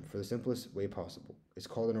way possible, it's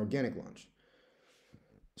called an organic launch.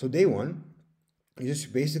 So day 1, you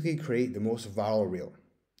just basically create the most viral reel.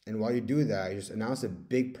 And while you do that, you just announce a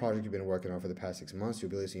big project you've been working on for the past 6 months. You'll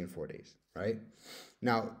be able to see in 4 days, right?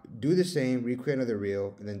 Now, do the same, recreate another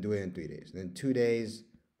reel, and then do it in 3 days. And then 2 days,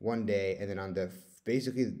 1 day, and then on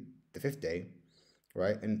basically the 5th day,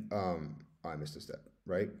 right? And I missed a step,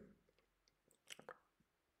 right?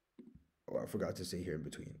 I forgot to say here in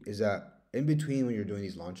between, is that in between when you're doing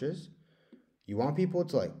these launches, you want people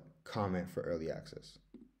to like comment for early access,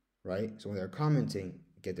 right? So when they're commenting,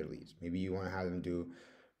 get their leads. Maybe you want to have them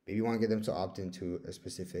maybe you want to get them to opt into a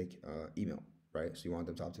specific email, right? So you want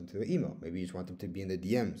them to opt into the email. Maybe you just want them to be in the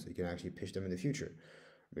DMs so you can actually pitch them in the future.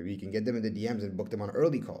 Maybe you can get them in the DMs and book them on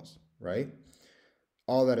early calls, right?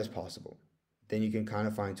 All that is possible. Then you can kind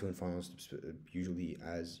of fine tune funnels usually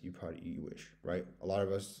as you wish, right? A lot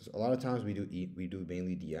of times we do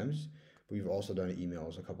mainly DMs, but we've also done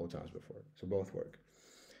emails a couple of times before. So both work.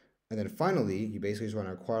 And then finally, you basically just want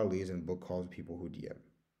to acquire leads and book calls with people who DM,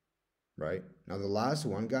 right? Now the last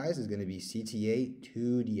one, guys, is going to be CTA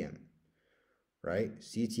to DM, right?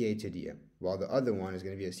 CTA to DM. While the other one is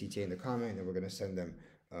going to be a CTA in the comment, and we're going to send them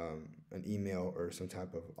an email or some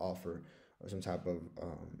type of offer or some type of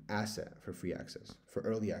asset for free access, for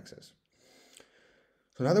early access.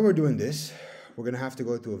 So now that we're doing this, we're going to have to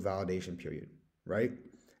go through a validation period, right?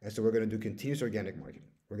 And so we're going to do continuous organic marketing.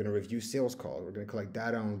 We're going to review sales calls. We're going to collect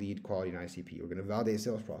data on lead quality and ICP. We're going to validate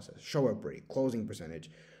sales process, show up rate, closing percentage,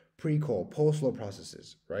 pre-call, post-flow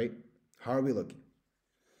processes, right? How are we looking?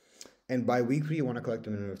 And bi-weekly, you want to collect a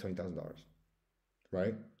minimum of $20,000,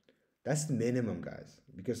 right? That's the minimum, guys,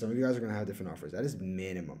 because some of you guys are going to have different offers. That is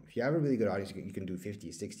minimum. If you have a really good audience, you can do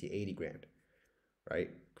 50, 60, 80 grand, right?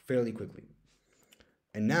 Fairly quickly.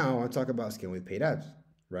 And now I want to talk about scaling with paid ads,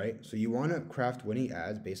 right? So you want to craft winning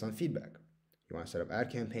ads based on feedback. You want to set up ad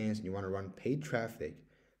campaigns, and you want to run paid traffic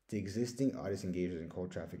to existing audience engagers and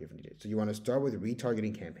cold traffic if needed. So you want to start with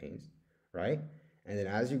retargeting campaigns, right? And then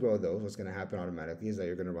as you grow those, what's going to happen automatically is that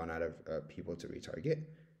you're going to run out of people to retarget.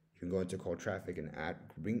 You can go into cold traffic and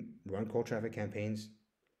run cold traffic campaigns.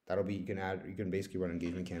 You can basically run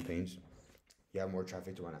engagement campaigns. You have more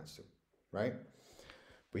traffic to run ads to, right?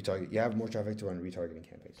 You have more traffic to run retargeting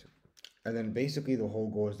campaigns to. And then basically the whole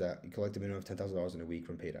goal is that you collect a minimum of $10,000 in a week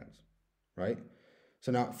from paid ads, right?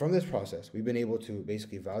 So now from this process, we've been able to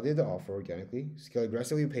basically validate the offer organically, scale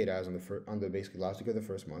aggressively with paid ads on the basically last week of the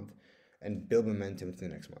first month, and build momentum to the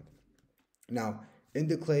next month. Now,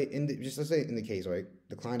 just let's say in the case, right,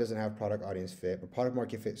 the client doesn't have product audience fit, but product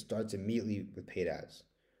market fit starts immediately with paid ads,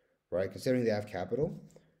 right? Considering they have capital,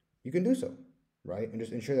 you can do so, right? And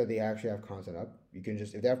just ensure that they actually have content up. You can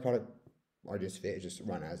just, if they have product audience fit, just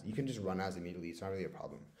run ads. You can just run ads immediately. It's not really a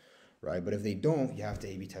problem, right? But if they don't, you have to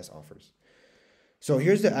A/B test offers. So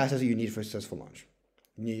here's the assets that you need for a successful launch.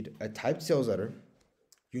 You need a typed sales letter.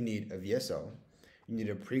 You need a VSL. You need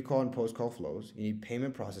a pre-call and post-call flows. You need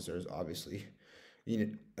payment processors, obviously. You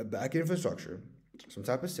need a back-end infrastructure, some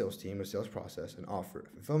type of sales team, a sales process, an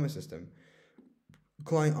offer, a fulfillment system,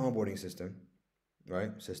 client onboarding system,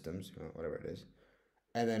 right? Systems, whatever it is.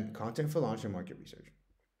 And then content for launch and market research,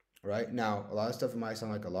 right? Now, a lot of stuff might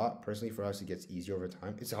sound like a lot. Personally, for us, it gets easier over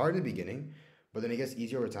time. It's hard in the beginning, but then it gets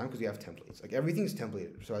easier over time because we have templates. Like everything's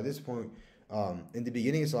templated. So at this point, in the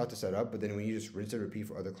beginning, it's a lot to set up, but then when you just rinse and repeat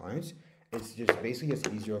for other clients, it's just basically gets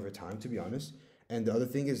easier over time, to be honest. And the other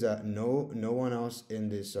thing is that no one else in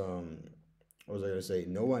this what was I gonna say?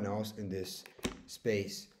 No one else in this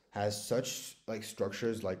space has such like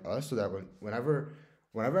structures like us, so that whenever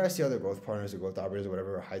I see other growth partners or growth operators or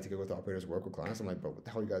whatever high ticket growth operators work with clients, I'm like, bro, what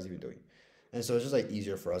the hell are you guys even doing? And so it's just like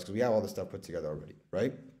easier for us because we have all this stuff put together already,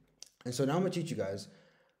 right? And so now I'm gonna teach you guys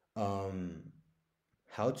um,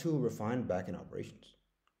 how to refine backend operations,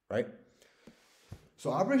 right? So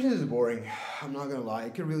operations is boring. I'm not gonna lie,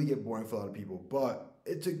 it can really get boring for a lot of people, but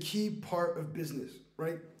it's a key part of business,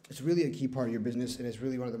 right? It's really a key part of your business, and it's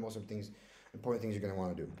really one of the most important things you're gonna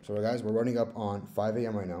want to do. So guys, we're running up on 5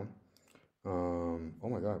 a.m. right now. Oh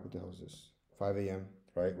my God, what the hell is this? 5 a.m.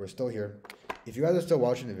 Right? We're still here. If you guys are still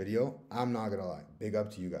watching the video, I'm not gonna lie. Big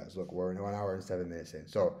up to you guys. Look, we're 1 hour and 7 minutes in.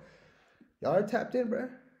 So y'all are tapped in, bro.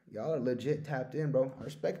 Y'all are legit tapped in, bro. I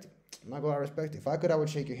respect it. I'm not gonna respect it. If I could, I would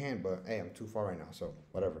shake your hand, but hey, I'm too far right now, so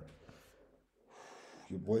whatever.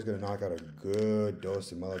 Your boy's gonna knock out a good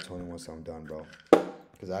dose of melatonin once I'm done, bro.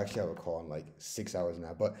 Because I actually have a call in like 6 hours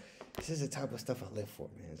now. But this is the type of stuff I live for,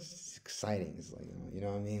 man. It's exciting. It's like, you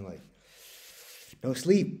know what I mean? Like, no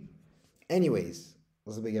sleep. Anyways,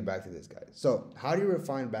 let's get back to this, guys. So, how do you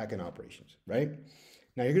refine backend operations, right?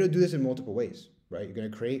 Now, you're going to do this in multiple ways, right? You're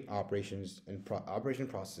going to create operations and operation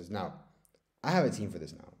processes. Now, I have a team for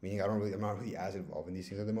this now, meaning I'm not really as involved in these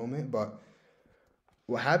things at the moment. But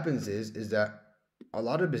what happens is that a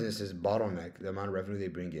lot of businesses bottleneck the amount of revenue they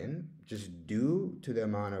bring in just due to the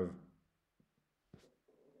amount of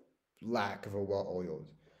lack of a well-oiled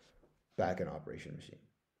back-end operation machine,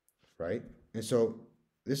 right? And so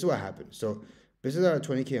this is what happens. So businesses that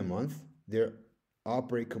are 20K a month, they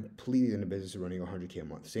operate completely in the business of running 100K a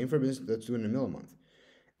month. Same for a business that's doing $1 million a month.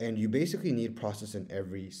 And you basically need process in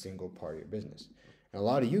every single part of your business. And a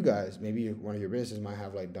lot of you guys, maybe one of your businesses might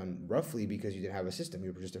have like done roughly because you didn't have a system.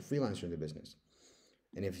 You were just a freelancer in the business.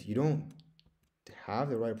 And if you don't have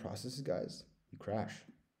the right processes, guys, you crash.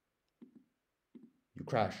 You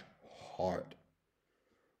crash hard,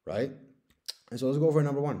 right? And so let's go over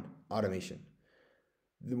number one, automation.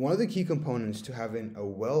 One of the key components to having a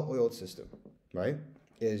well-oiled system, right,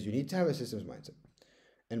 is you need to have a systems mindset.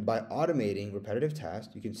 And by automating repetitive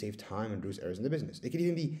tasks, you can save time and reduce errors in the business. It could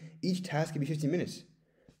even be, each task could be 15 minutes.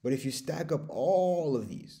 But if you stack up all of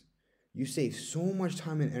these, you save so much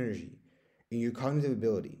time and energy in your cognitive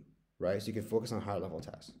ability, right? So you can focus on higher level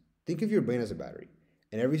tasks. Think of your brain as a battery.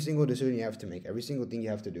 And every single decision you have to make, every single thing you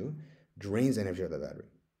have to do, drains energy out of the battery.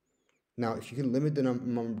 Now, if you can limit the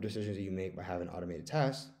number of decisions that you make by having automated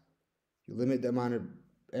tasks, you limit the amount of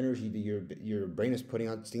energy that your brain is putting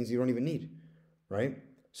on things you don't even need, right?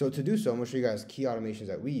 So to do so, I'm going to show you guys key automations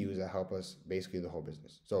that we use that help us basically the whole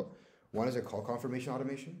business. So one is a call confirmation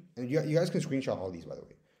automation. And you guys can screenshot all these, by the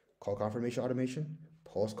way. Call confirmation automation,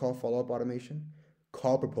 post-call follow-up automation,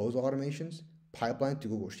 call proposal automations, pipeline to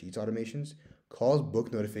Google Sheets automations, calls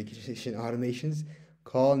book notification automations,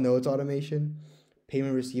 call notes automation,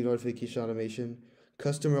 payment received notification automation,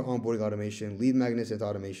 customer onboarding automation, lead magnet sent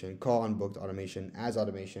automation, call unbooked automation, ads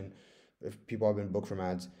automation, if people have been booked from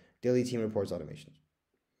ads, daily team reports automations.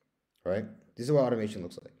 All right? This is what automation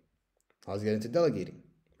looks like. Let's get into delegating,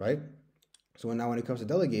 right? So now when it comes to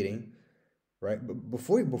delegating, right, but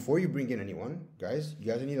before you bring in anyone, guys, you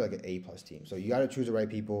guys need like an A+ team. So you got to choose the right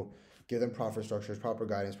people, give them proper structures, proper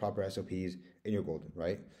guidance, proper SOPs, and you're golden,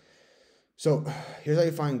 right? So here's how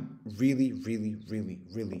you find really with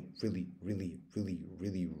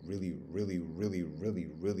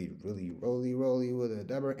a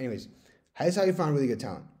Deborah. Anyways, here's how you find really good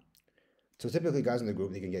talent. So typically guys in the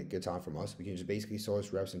group, they can get good talent from us. We can just basically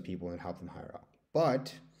source reps and people and help them hire out.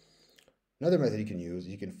 But another method you can use is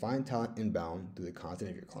you can find talent inbound through the content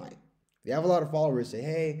of your client. If you have a lot of followers, say,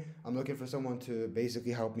 hey, I'm looking for someone to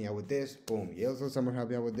basically help me out with this, boom. Yeah, let's let someone help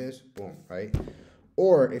me out with this, boom, right?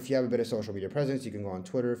 Or if you have a bit of social media presence, you can go on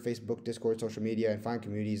Twitter, Facebook, Discord, social media, and find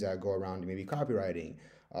communities that go around maybe copywriting,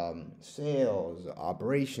 sales,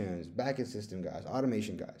 operations, backend system guys,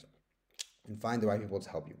 automation guys, and find the right people to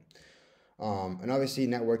help you. And obviously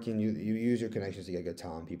networking, you use your connections to get good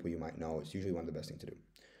talent, people you might know. It's usually one of the best things to do.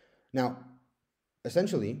 Now,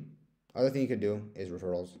 essentially, other thing you could do is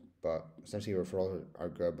referrals, but essentially referrals are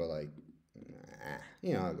good, but like,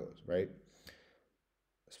 you know how it goes, right?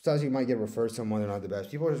 Sometimes you might get referred to someone, they're not the best.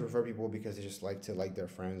 People just refer people because they just like to like their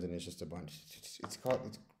friends, and it's just a bunch. It's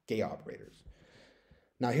gay operators.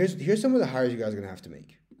 Now, here's some of the hires you guys are gonna have to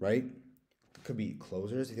make, right? It could be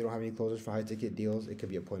closers if you don't have any closers for high ticket deals. It could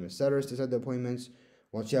be appointment setters to set the appointments.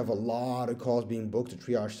 Once you have a lot of calls being booked, to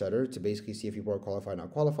triage setter to basically see if people are qualified,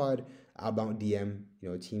 not qualified. Outbound DM,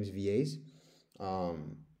 Teams VAs.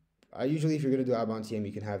 I usually, if you're gonna do outbound TM,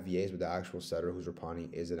 you can have VAs, but the actual setter who's responding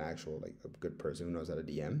is an actual like a good person who knows how to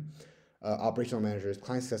DM. Operational managers,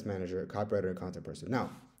 client success manager, copywriter, and content person.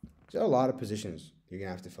 Now, there's a lot of positions you're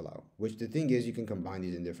gonna have to fill out. Which the thing is, you can combine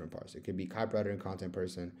these in different parts. It could be copywriter and content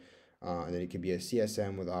person, and then it could be a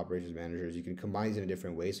CSM with operations managers. You can combine these in a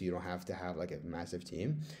different way, so you don't have to have like a massive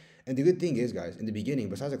team. And the good thing is, guys, in the beginning,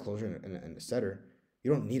 besides a closer and a setter,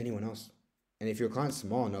 you don't need anyone else. And if your client's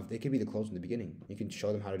small enough, they could be the closer in the beginning. You can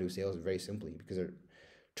show them how to do sales very simply because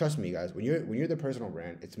trust me, guys, when you're the personal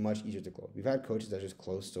brand, it's much easier to close. We've had coaches that just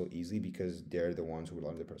close so easily because they're the ones who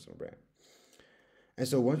run the personal brand. And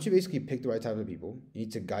so once you basically pick the right type of people, you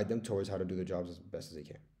need to guide them towards how to do the jobs as best as they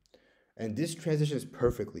can. And this transitions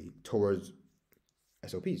perfectly towards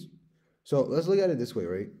SOPs. So let's look at it this way,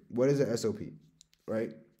 right? What is an SOP,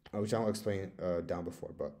 right? Which I'll explain down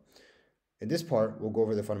before, but in this part, we'll go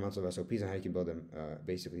over the fundamentals of SOPs and how you can build them,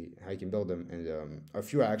 basically how you can build them. And a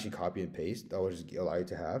few are actually copy and paste that will just allow you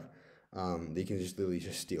to have. They can just literally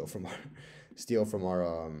just steal from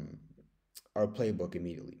our playbook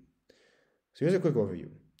immediately. So here's a quick overview.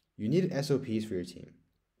 You need SOPs for your team.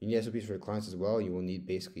 You need SOPs for your clients as well. You will need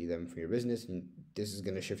basically them for your business, and this is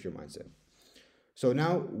going to shift your mindset. So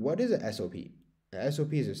now, what is an SOP? An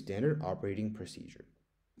SOP is a standard operating procedure,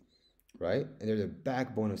 right? And they're the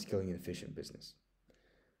backbone of scaling an efficient business.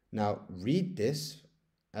 Now, read this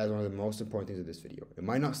as one of the most important things of this video. It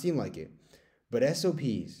might not seem like it, but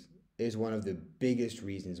SOPs is one of the biggest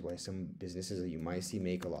reasons why some businesses that you might see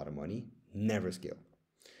make a lot of money never scale.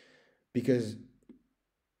 Because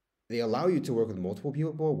they allow you to work with multiple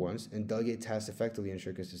people at once and delegate tasks effectively and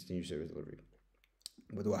ensure consistent user service delivery.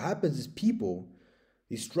 But what happens is people,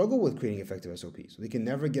 they struggle with creating effective SOPs. So they can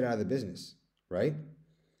never get out of the business, right?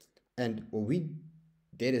 And what we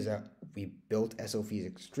did is that we built SOPs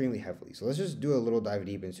extremely heavily. So let's just do a little dive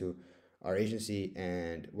deep into our agency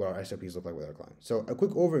and what our SOPs look like with our clients. So a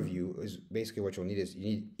quick overview is basically what you'll need is you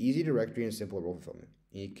need easy directory and simple role fulfillment.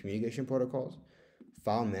 You need communication protocols,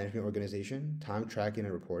 file management organization, time tracking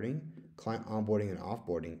and reporting, client onboarding and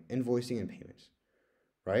offboarding, invoicing and payments,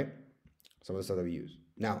 right? Some of the stuff that we use.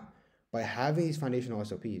 Now, by having these foundational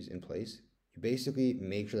SOPs in place, you basically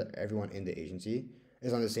make sure that everyone in the agency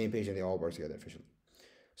is on the same page and they all work together efficiently.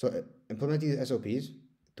 So implementing these SOPs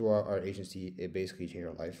through our agency, it basically changed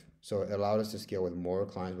our life. So it allowed us to scale with more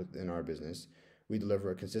clients within our business. We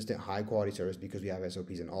deliver a consistent, high-quality service because we have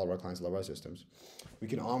SOPs and all of our clients love our systems. We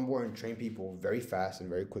can onboard and train people very fast and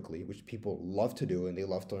very quickly, which people love to do, and they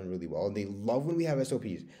love to learn really well. And they love when we have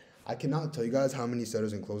SOPs. I cannot tell you guys how many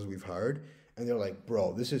setters and closers we've hired, and they're like,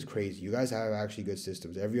 bro, this is crazy. You guys have actually good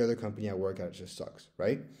systems. Every other company I work at just sucks,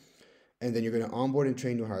 right? And then you're going to onboard and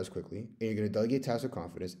train new hires quickly, and you're going to delegate tasks with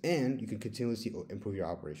confidence, and you can continuously improve your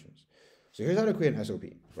operations. So here's how to create an SOP,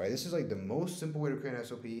 right? This is like the most simple way to create an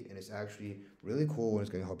SOP, and it's actually really cool, and it's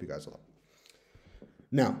going to help you guys a lot.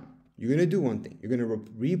 Now, you're going to do one thing. You're going to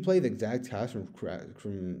replay the exact task from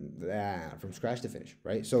scratch to finish,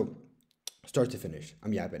 right? So start to finish.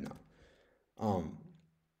 I'm yapping now.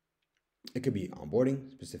 It could be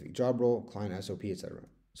onboarding, specific job role, client SOP, etc.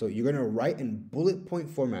 So you're going to write in bullet point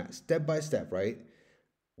format, step by step, right?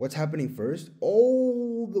 What's happening first,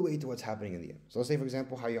 all the way to what's happening in the end. So let's say, for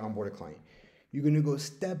example, how you onboard a client. You're going to go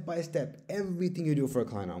step by step, everything you do for a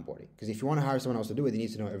client onboarding. Because if you want to hire someone else to do it, they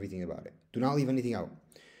need to know everything about it. Do not leave anything out.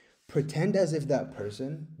 Pretend as if that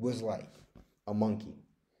person was like a monkey.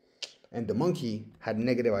 And the monkey had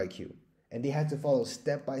negative IQ. And they had to follow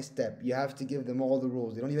step by step. You have to give them all the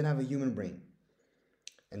rules. They don't even have a human brain.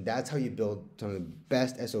 And that's how you build some of the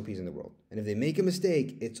best SOPs in the world. And if they make a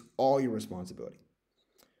mistake, it's all your responsibility.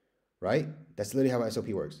 Right? That's literally how an SOP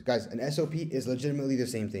works. Guys, an SOP is legitimately the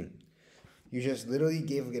same thing. You just literally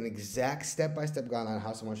give an exact step-by-step guideline on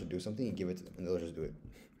how someone should do something and give it to them, and they'll just do it.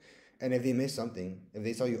 And if they miss something, if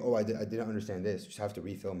they tell you, oh, I didn't understand this, you just have to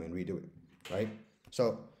refilm and redo it, right?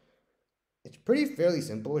 So it's fairly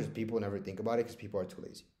simple, just people never think about it because people are too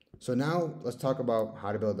lazy. So now let's talk about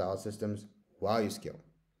how to build dial systems while you scale,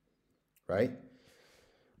 right?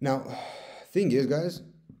 Now, thing is, guys,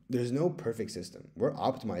 there's no perfect system. We're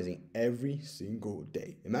optimizing every single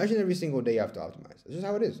day. Imagine every single day you have to optimize. That's just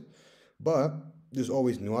how it is. But there's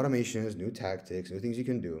always new automations, new tactics, new things you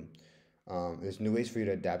can do. There's new ways for you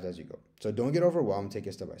to adapt as you go. So don't get overwhelmed. Take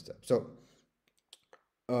it step by step. So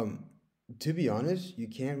to be honest, you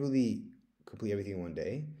can't really complete everything in one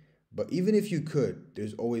day. But even if you could,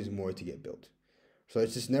 there's always more to get built. So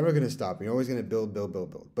it's just never going to stop. You're always going to build.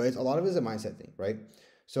 But a lot of it is a mindset thing, right?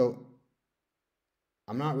 So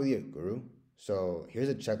I'm not really a guru, so here's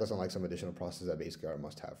a checklist on like some additional processes that basically are a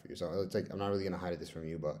must-have for you. So it's like I'm not really gonna hide this from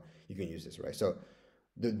you, but you can use this, right? So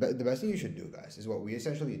The best thing you should do, guys, is what we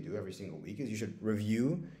essentially do every single week is you should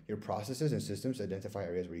review your processes and systems to identify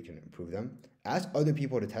areas where you can improve them. Ask other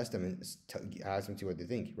people to test them and ask them to see what they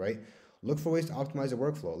think, right? Look for ways to optimize the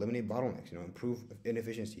workflow, eliminate bottlenecks, improve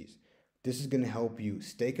inefficiencies. This is going to help you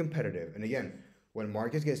stay competitive. And again, when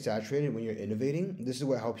markets get saturated, when you're innovating, this is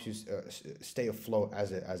what helps you stay afloat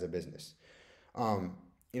as a business.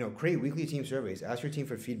 Create weekly team surveys. Ask your team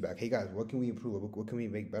for feedback. Hey guys, what can we improve? What can we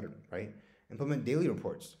make better? Right? Implement daily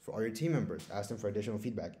reports for all your team members. Ask them for additional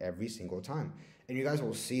feedback every single time, and you guys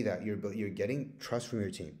will see that you're getting trust from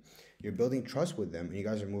your team. You're building trust with them, and you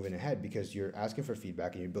guys are moving ahead because you're asking for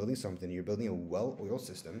feedback and you're building something. You're building a well-oiled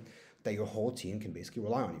system that your whole team can basically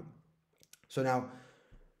rely on you. So now,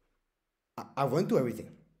 I went through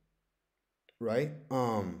everything, right?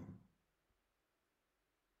 I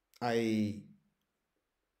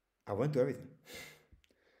went through everything.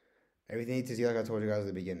 Everything you need to see, like I told you guys at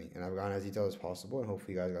the beginning, and I've gone as detailed as possible, and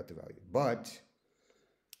hopefully you guys got the value. But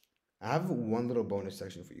I have one little bonus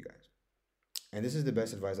section for you guys, and this is the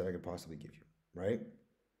best advice that I could possibly give you, right?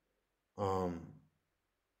 And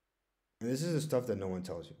this is the stuff that no one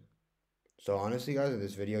tells you. So honestly, guys, in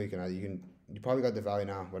this video, you probably got the value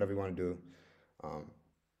now. Whatever you want to do,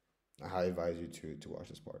 I highly advise you to watch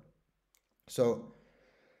this part. So,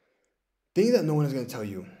 thing that no one is going to tell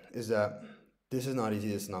you is that this is not easy,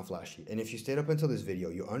 this is not flashy. And if you stayed up until this video,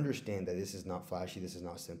 you understand that this is not flashy, this is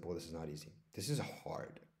not simple, this is not easy. This is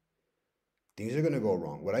hard. Things are going to go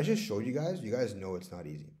wrong. What I just showed you guys know it's not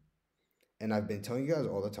easy. And I've been telling you guys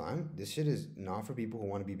all the time, this shit is not for people who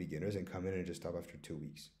want to be beginners and come in and just stop after 2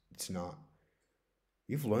 weeks. It's not.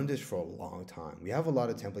 We've learned this for a long time. We have a lot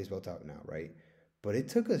of templates built out now, right? But it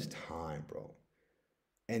took us time, bro.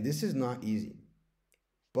 And this is not easy.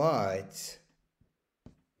 But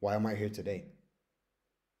why am I here today?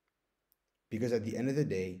 Because at the end of the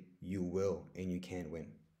day, you will and you can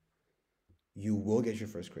win. You will get your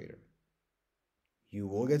first creator. You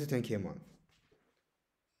will get to 10K a month.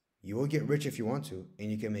 You will get rich if you want to,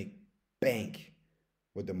 and you can make bank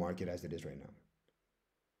with the market as it is right now.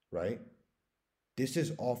 Right? This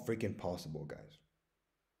is all freaking possible, guys.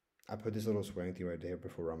 I put this little swearing thing right there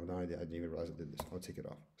before Ramadan. I didn't even realize I did this. I'll take it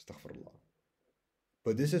off. Astaghfirullah.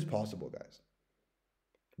 But this is possible, guys.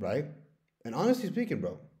 Right? And honestly speaking,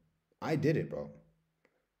 bro, I did it, bro.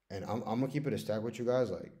 And I'm going to keep it a stack with you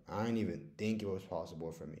guys. Like, I didn't even think it was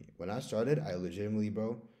possible for me. When I started, I legitimately,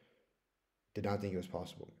 bro, did not think it was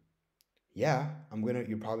possible. Yeah,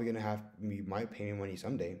 you're probably going to you might pay me money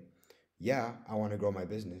someday. Yeah, I want to grow my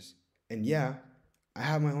business. And yeah, I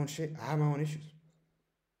have my own shit. I have my own issues.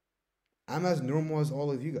 I'm as normal as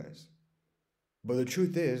all of you guys. But the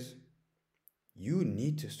truth is, you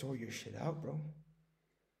need to sort your shit out, bro.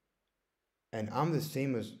 And I'm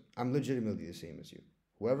legitimately the same as you.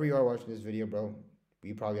 Whoever you are watching this video, bro,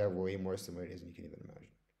 we probably have way more similarities than you can even imagine.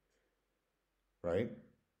 Right?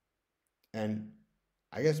 And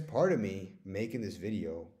I guess part of me making this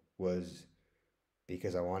video was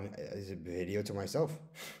because I wanted a video to myself.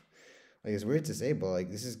 Like, it's weird to say, but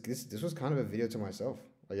like this was kind of a video to myself.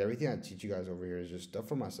 Like, everything I teach you guys over here is just stuff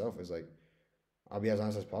for myself. It's like, I'll be as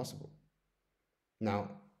honest as possible.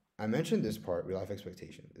 Now, I mentioned this part, real life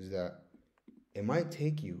expectation, is that it might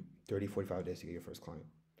take you 30, 45 days to get your first client.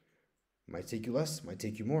 It might take you less, might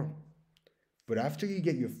take you more. But after you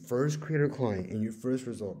get your first creator client and your first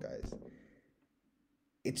result, guys,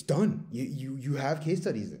 it's done. You have case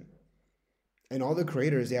studies in. And all the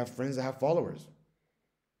creators, they have friends that have followers.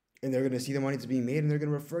 And they're going to see the money that's being made, and they're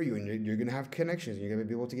going to refer you, and you're going to have connections, and you're going to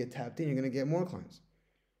be able to get tapped in, you're going to get more clients.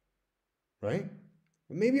 Right?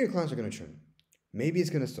 But maybe your clients are going to churn. Maybe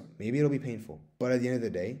it's going to suck. Maybe it'll be painful. But at the end of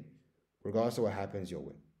the day, regardless of what happens, you'll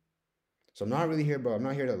win. So I'm not really here, bro. I'm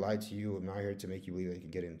not here to lie to you. I'm not here to make you believe that you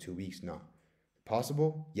can get it in 2 weeks. No.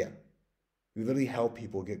 Possible? Yeah. We literally help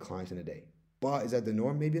people get clients in a day. But is that the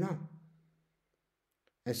norm? Maybe not.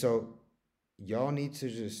 And so y'all need to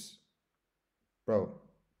just, bro,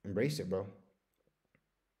 embrace it, bro.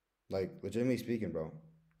 Like, legitimately speaking, bro.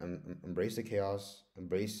 Embrace the chaos.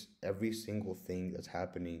 Embrace every single thing that's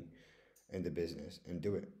happening in the business and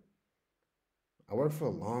do it. I work for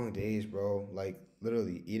long days, bro. Like,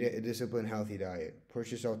 literally, eat a disciplined, healthy diet.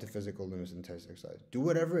 Push yourself to physical limits and test exercise. Do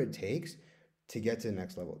whatever it takes to get to the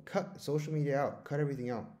next level. Cut social media out. Cut everything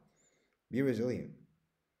out. Be resilient.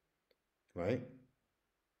 Right?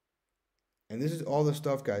 And this is all the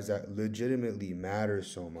stuff, guys, that legitimately matters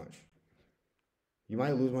so much. You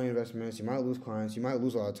might lose money investments. You might lose clients. You might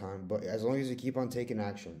lose a lot of time. But as long as you keep on taking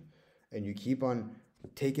action and you keep on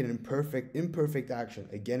taking imperfect action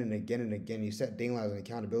again and again and again, you set daily lives and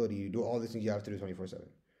accountability, you do all these things you have to do 24/7.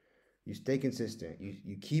 You stay consistent.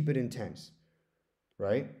 You keep it intense,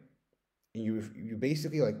 right? And you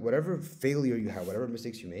basically like whatever failure you have, whatever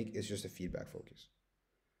mistakes you make, is just a feedback focus.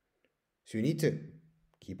 So you need to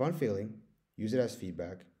keep on failing, use it as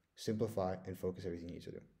feedback, simplify, and focus everything you need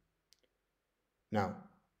to do. Now,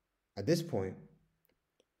 at this point,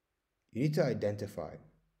 you need to identify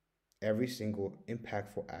every single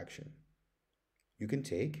impactful action you can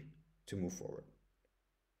take to move forward,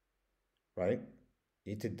 right?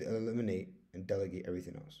 You need to eliminate and delegate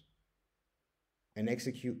everything else and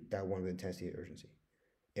execute that one with intensity and urgency.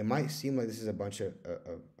 It might seem like this is a bunch of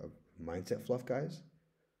mindset fluff, guys,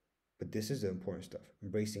 but this is the important stuff.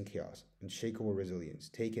 Embracing chaos, unshakable resilience,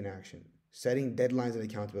 taking action, setting deadlines and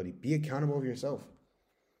accountability. Be accountable for yourself.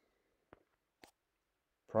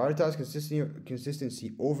 Prioritize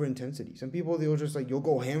consistency over intensity. Some people, they'll just like, you'll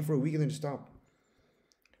go ham for a week and then just stop.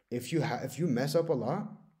 If you mess up a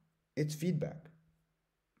lot, it's feedback.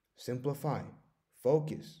 Simplify,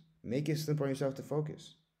 focus, make it simple on yourself to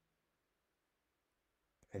focus.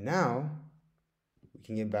 And now we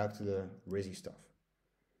can get back to the Rizzy stuff.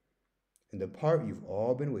 And the part you've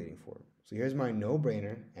all been waiting for. So here's my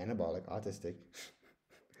no-brainer, anabolic, autistic,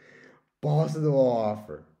 balls to the wall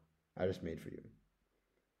offer I just made for you.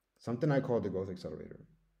 Something I call the Growth Accelerator.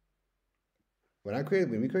 When we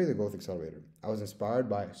created the Growth Accelerator, I was inspired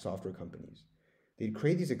by software companies. They'd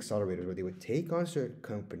create these accelerators where they would take on certain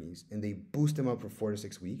companies and they boost them up for 4 to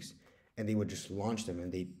 6 weeks, and they would just launch them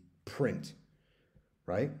and they print,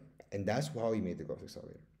 right? And that's how we made the Growth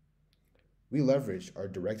Accelerator. We leveraged our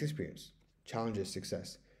direct experience, challenges,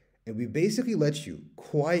 success, and we basically let you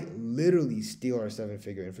quite literally steal our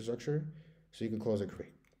 7-figure infrastructure so you can close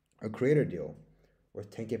a creator deal worth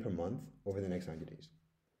 $10K per month over the next 90 days.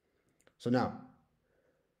 So now,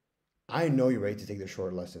 I know you're ready to take the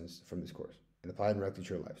short lessons from this course and apply them directly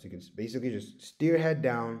to your life. So you can basically just steer head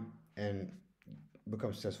down and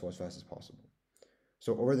become successful as fast as possible.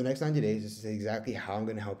 So over the next 90 days, this is exactly how I'm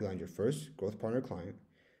going to help you land your first growth partner client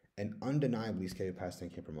and undeniably scale you past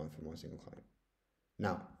 10K per month from one single client.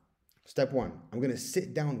 Now, step 1, I'm going to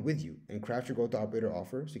sit down with you and craft your growth operator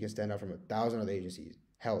offer so you can stand out from 1,000 other agencies,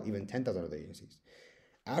 hell, even 10,000 other agencies.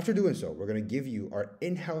 After doing so, we're going to give you our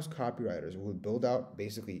in-house copywriters who will build out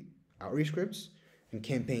basically outreach scripts and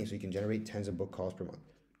campaigns so you can generate tens of book calls per month.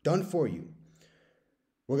 Done for you.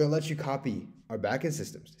 We're going to let you copy our backend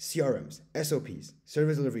systems, CRMs, SOPs,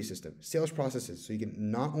 service delivery system, sales processes so you can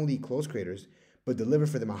not only close creators, but deliver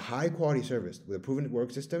for them a high quality service with a proven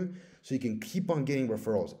work system so you can keep on getting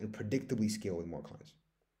referrals and predictably scale with more clients.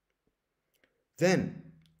 Then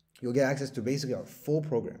you'll get access to basically our full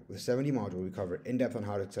program with 70 modules. We cover in depth on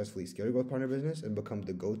how to successfully scale your growth partner business and become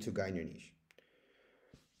the go-to guy in your niche.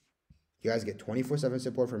 You guys get 24/7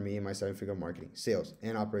 support from me and my 7-figure marketing, sales,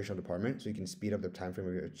 and operational department so you can speed up the time frame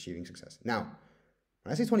of your achieving success. Now,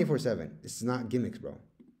 when I say 24/7, this is not gimmicks, bro.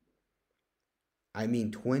 I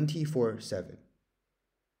mean 24/7.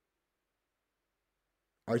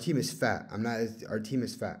 Our team is fat. Our team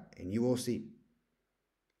is fat, and you will see,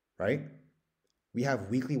 right? We have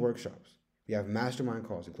weekly workshops. We have mastermind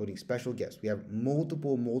calls, including special guests. We have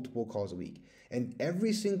multiple calls a week. And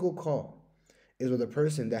every single call is with a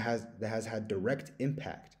person that has had direct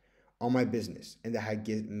impact on my business and that had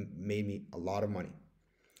made me a lot of money.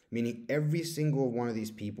 Meaning every single one of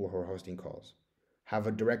these people who are hosting calls have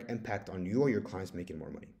a direct impact on you or your clients making more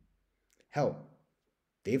money. Hell,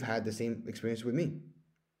 they've had the same experience with me,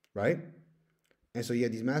 right? And so you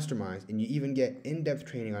have these masterminds and you even get in-depth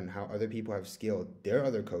training on how other people have scaled their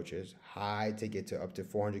other coaches high to get to up to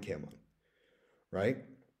 400K a month, right?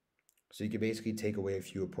 So you can basically take away a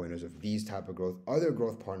few pointers of these type of growth, other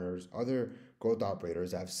growth partners, other growth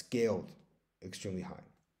operators that have scaled extremely high,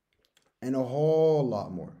 and a whole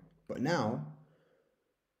lot more. But now,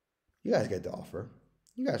 you guys get the offer.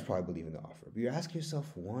 You guys probably believe in the offer, but you're asking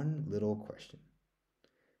yourself one little question.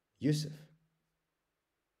 Yusuf,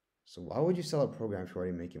 so why would you sell a program if you're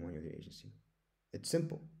already making money with your agency? It's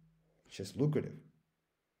simple. It's just lucrative.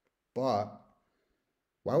 But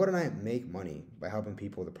why wouldn't I make money by helping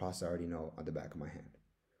people with the process I already know on the back of my hand?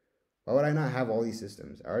 Why would I not have all these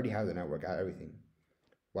systems? I already have the network, I have everything.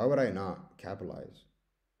 Why would I not capitalize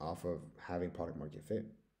off of having product market fit?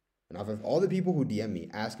 And off of all the people who DM me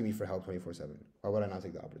asking me for help 24/7, why would I not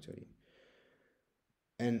take the opportunity?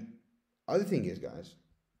 And other thing is, guys,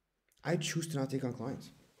 I choose to not take on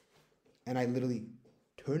clients. And I literally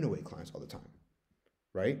turn away clients all the time,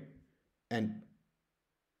 right? And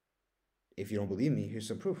if you don't believe me, here's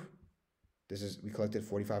some proof. We collected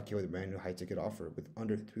 45K with a brand new high ticket offer with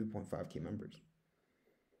under 3.5K members,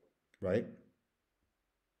 right?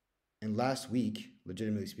 And last week,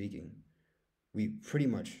 legitimately speaking, we pretty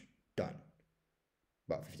much done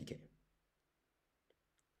about 50K.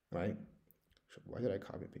 right? Why did I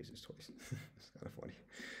copy and paste this twice? It's kind of funny.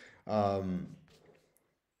 Um,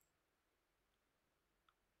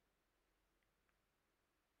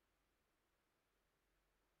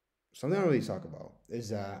 Something I don't really talk about is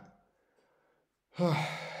that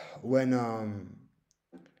when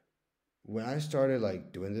when I started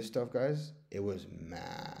like doing this stuff, guys, it was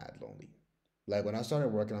mad lonely. Like when I started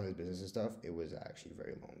working on this business and stuff, it was actually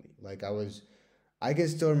very lonely. I can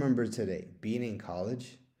still remember today being in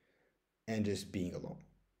college and just being alone.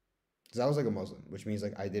 Because I was like a Muslim, which means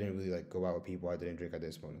like I didn't really like go out with people. I didn't drink. I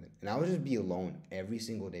didn't smoke anything. And I would just be alone every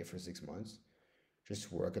single day for 6 months,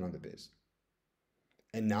 just working on the biz.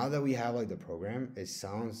 And now that we have like the program, it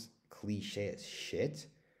sounds cliche as shit,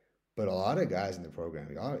 but a lot of guys in the program,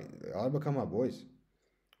 y'all become my boys.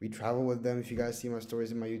 We travel with them. If you guys see my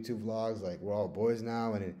stories in my YouTube vlogs, like we're all boys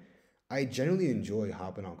now, and I genuinely enjoy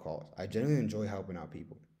hopping on calls. I genuinely enjoy helping out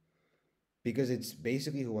people because it's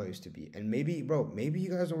basically who I used to be. And maybe, bro, maybe you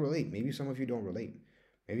guys don't relate. Maybe some of you don't relate.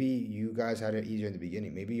 Maybe you guys had it easier in the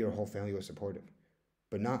beginning. Maybe your whole family was supportive,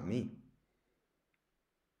 but not me.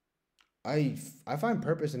 I find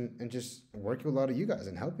purpose in just working with a lot of you guys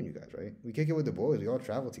and helping you guys, right? We kick it with the boys. We all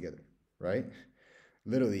travel together, right?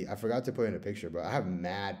 Literally, I forgot to put in a picture, but I have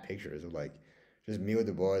mad pictures of like just me with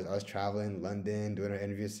the boys. I was traveling London, doing our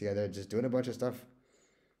interviews together, just doing a bunch of stuff.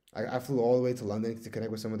 I flew all the way to London to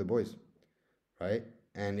connect with some of the boys, right?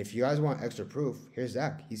 And if you guys want extra proof, here's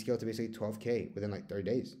Zach. He scaled to basically 12K within like 30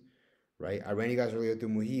 days, right? I ran you guys earlier through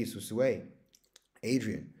Muhi, Susue,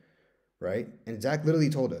 Adrian, right? And Zach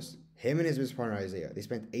literally told us, him and his business partner Isaiah, they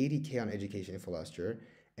spent 80K on education for last year,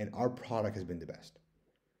 and our product has been the best.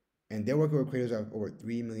 And they're working with creators who have over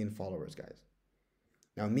 3 million followers, guys.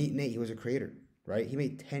 Now, meet Nate, he was a creator, right? He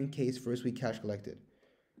made 10K's first week cash collected,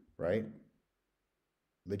 right?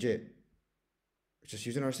 Legit. Just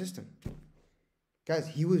using our system. Guys,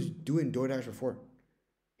 he was doing DoorDash before.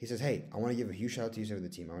 He says, hey, I want to give a huge shout out to you, sir, of the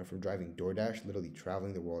team. I went from driving DoorDash, literally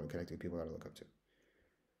traveling the world and connecting with people that I look up to.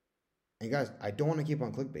 And guys, I don't want to keep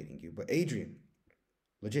on clickbaiting you, but Adrian,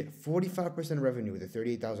 legit 45% revenue with a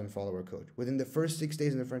 38,000 follower coach within the first 6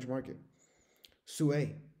 days in the French market.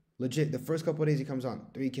 Sue, legit, the first couple of days he comes on,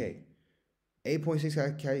 3K.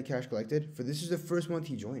 8.6K cash collected. For this is the first month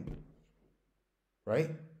he joined.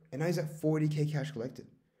 Right? And now he's at 40K cash collected.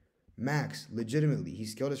 Max, legitimately, he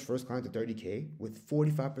scaled his first client to 30K with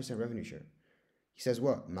 45% revenue share. He says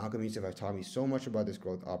what? Malcolm Yusuf has taught me so much about this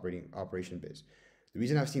growth operation biz. The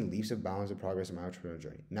reason I've seen leaps of bounds of progress in my entrepreneurial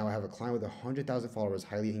journey. Now I have a client with 100,000 followers,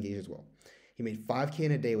 highly engaged as well. He made 5K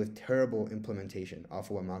in a day with terrible implementation off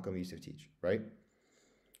of what Malcolm used to teach, right?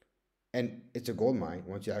 And it's a gold mine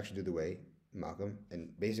once you actually do the way, Malcolm.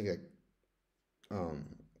 And basically, like,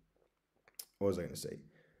 what was I going to say?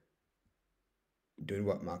 Doing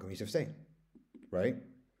what Malcolm used to say, right?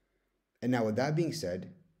 And now with that being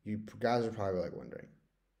said, you guys are probably like wondering,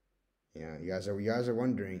 yeah, you guys are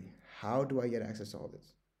wondering, how do I get access to all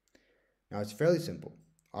this? Now it's fairly simple.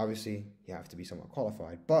 Obviously, you have to be somewhat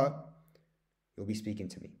qualified, but you'll be speaking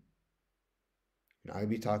to me. You're not gonna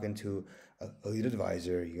be talking to a lead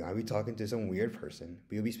advisor. You're not gonna be talking to some weird person,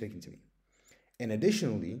 but you'll be speaking to me. And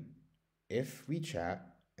additionally, if we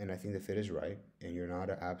chat and I think the fit is right, and you're not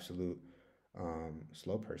an absolute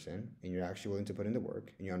slow person, and you're actually willing to put in the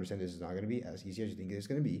work, and you understand this is not going to be as easy as you think it's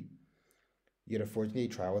going to be, you get a 14-day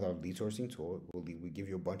trial with our lead sourcing tool. We give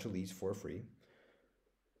you a bunch of leads for free,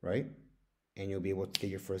 right? And you'll be able to get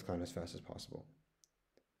your first client as fast as possible.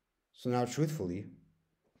 So now, truthfully,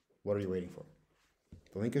 what are you waiting for?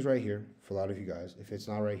 The link is right here for a lot of you guys. If it's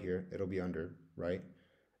not right here, it'll be under, right?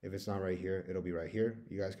 If it's not right here, it'll be right here.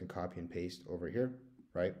 You guys can copy and paste over here,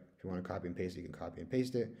 right? If you want to copy and paste, you can copy and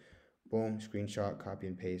paste it. Boom, screenshot, copy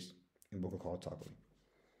and paste, and book a call, talk with me.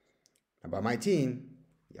 Now, by my team,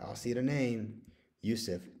 y'all see the name,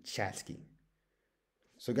 Yusuf Chatsky.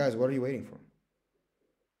 So, guys, what are you waiting for?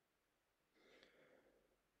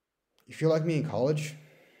 If you're like me in college,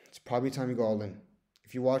 it's probably time you go all in.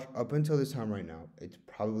 If you watch up until this time right now, it's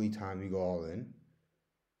probably time you go all in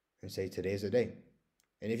and say, today's the day.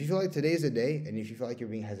 And if you feel like today's the day, and if you feel like you're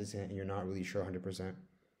being hesitant and you're not really sure 100%,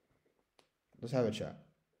 let's have a chat.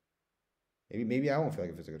 Maybe I won't feel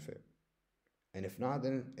like if it's a good fit. And if not,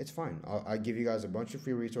 then it's fine. I'll give you guys a bunch of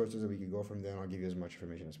free resources that we can go from there, and I'll give you as much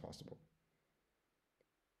information as possible.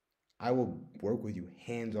 I will work with you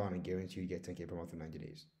hands-on and guarantee you get 10K per month in 90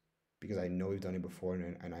 days. Because I know we've done it before,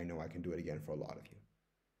 and I know I can do it again for a lot of you.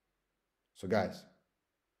 So guys,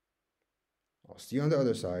 I'll see you on the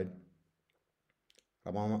other side.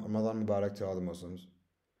 Ramadan Mubarak to all the Muslims.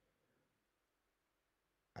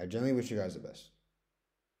 I genuinely wish you guys the best.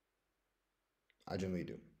 I genuinely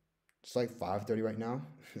do. It's like 5:30 right now,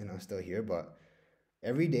 and I'm still here. But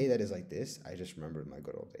every day that is like this, I just remember my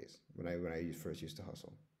good old days when I first used to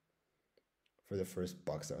hustle for the first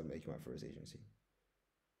bucks that I was making my first agency.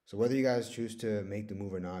 So whether you guys choose to make the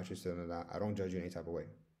move or not, choose to not, I don't judge you any type of way.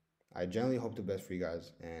 I generally hope the best for you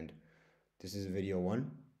guys, and this is video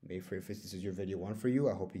one. Maybe if this is your video one for you,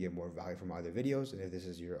 I hope you get more value from my other videos. And if this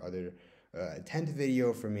is your other 10th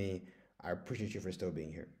video for me, I appreciate you for still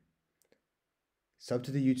being here. Sub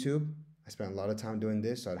to the YouTube. I spent a lot of time doing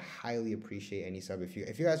this, so I'd highly appreciate any sub if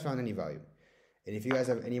you guys found any value. And if you guys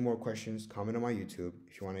have any more questions, comment on my YouTube.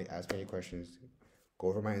 If you want to ask me any questions, go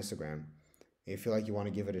over my Instagram. And if you feel like you want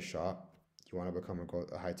to give it a shot, you want to become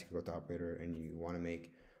a high-ticket growth operator, and you want to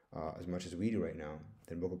make as much as we do right now,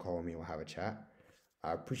 then book a call with me. We'll have a chat.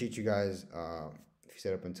 I appreciate you guys. If you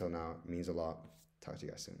stayed up until now, it means a lot. Talk to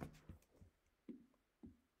you guys soon.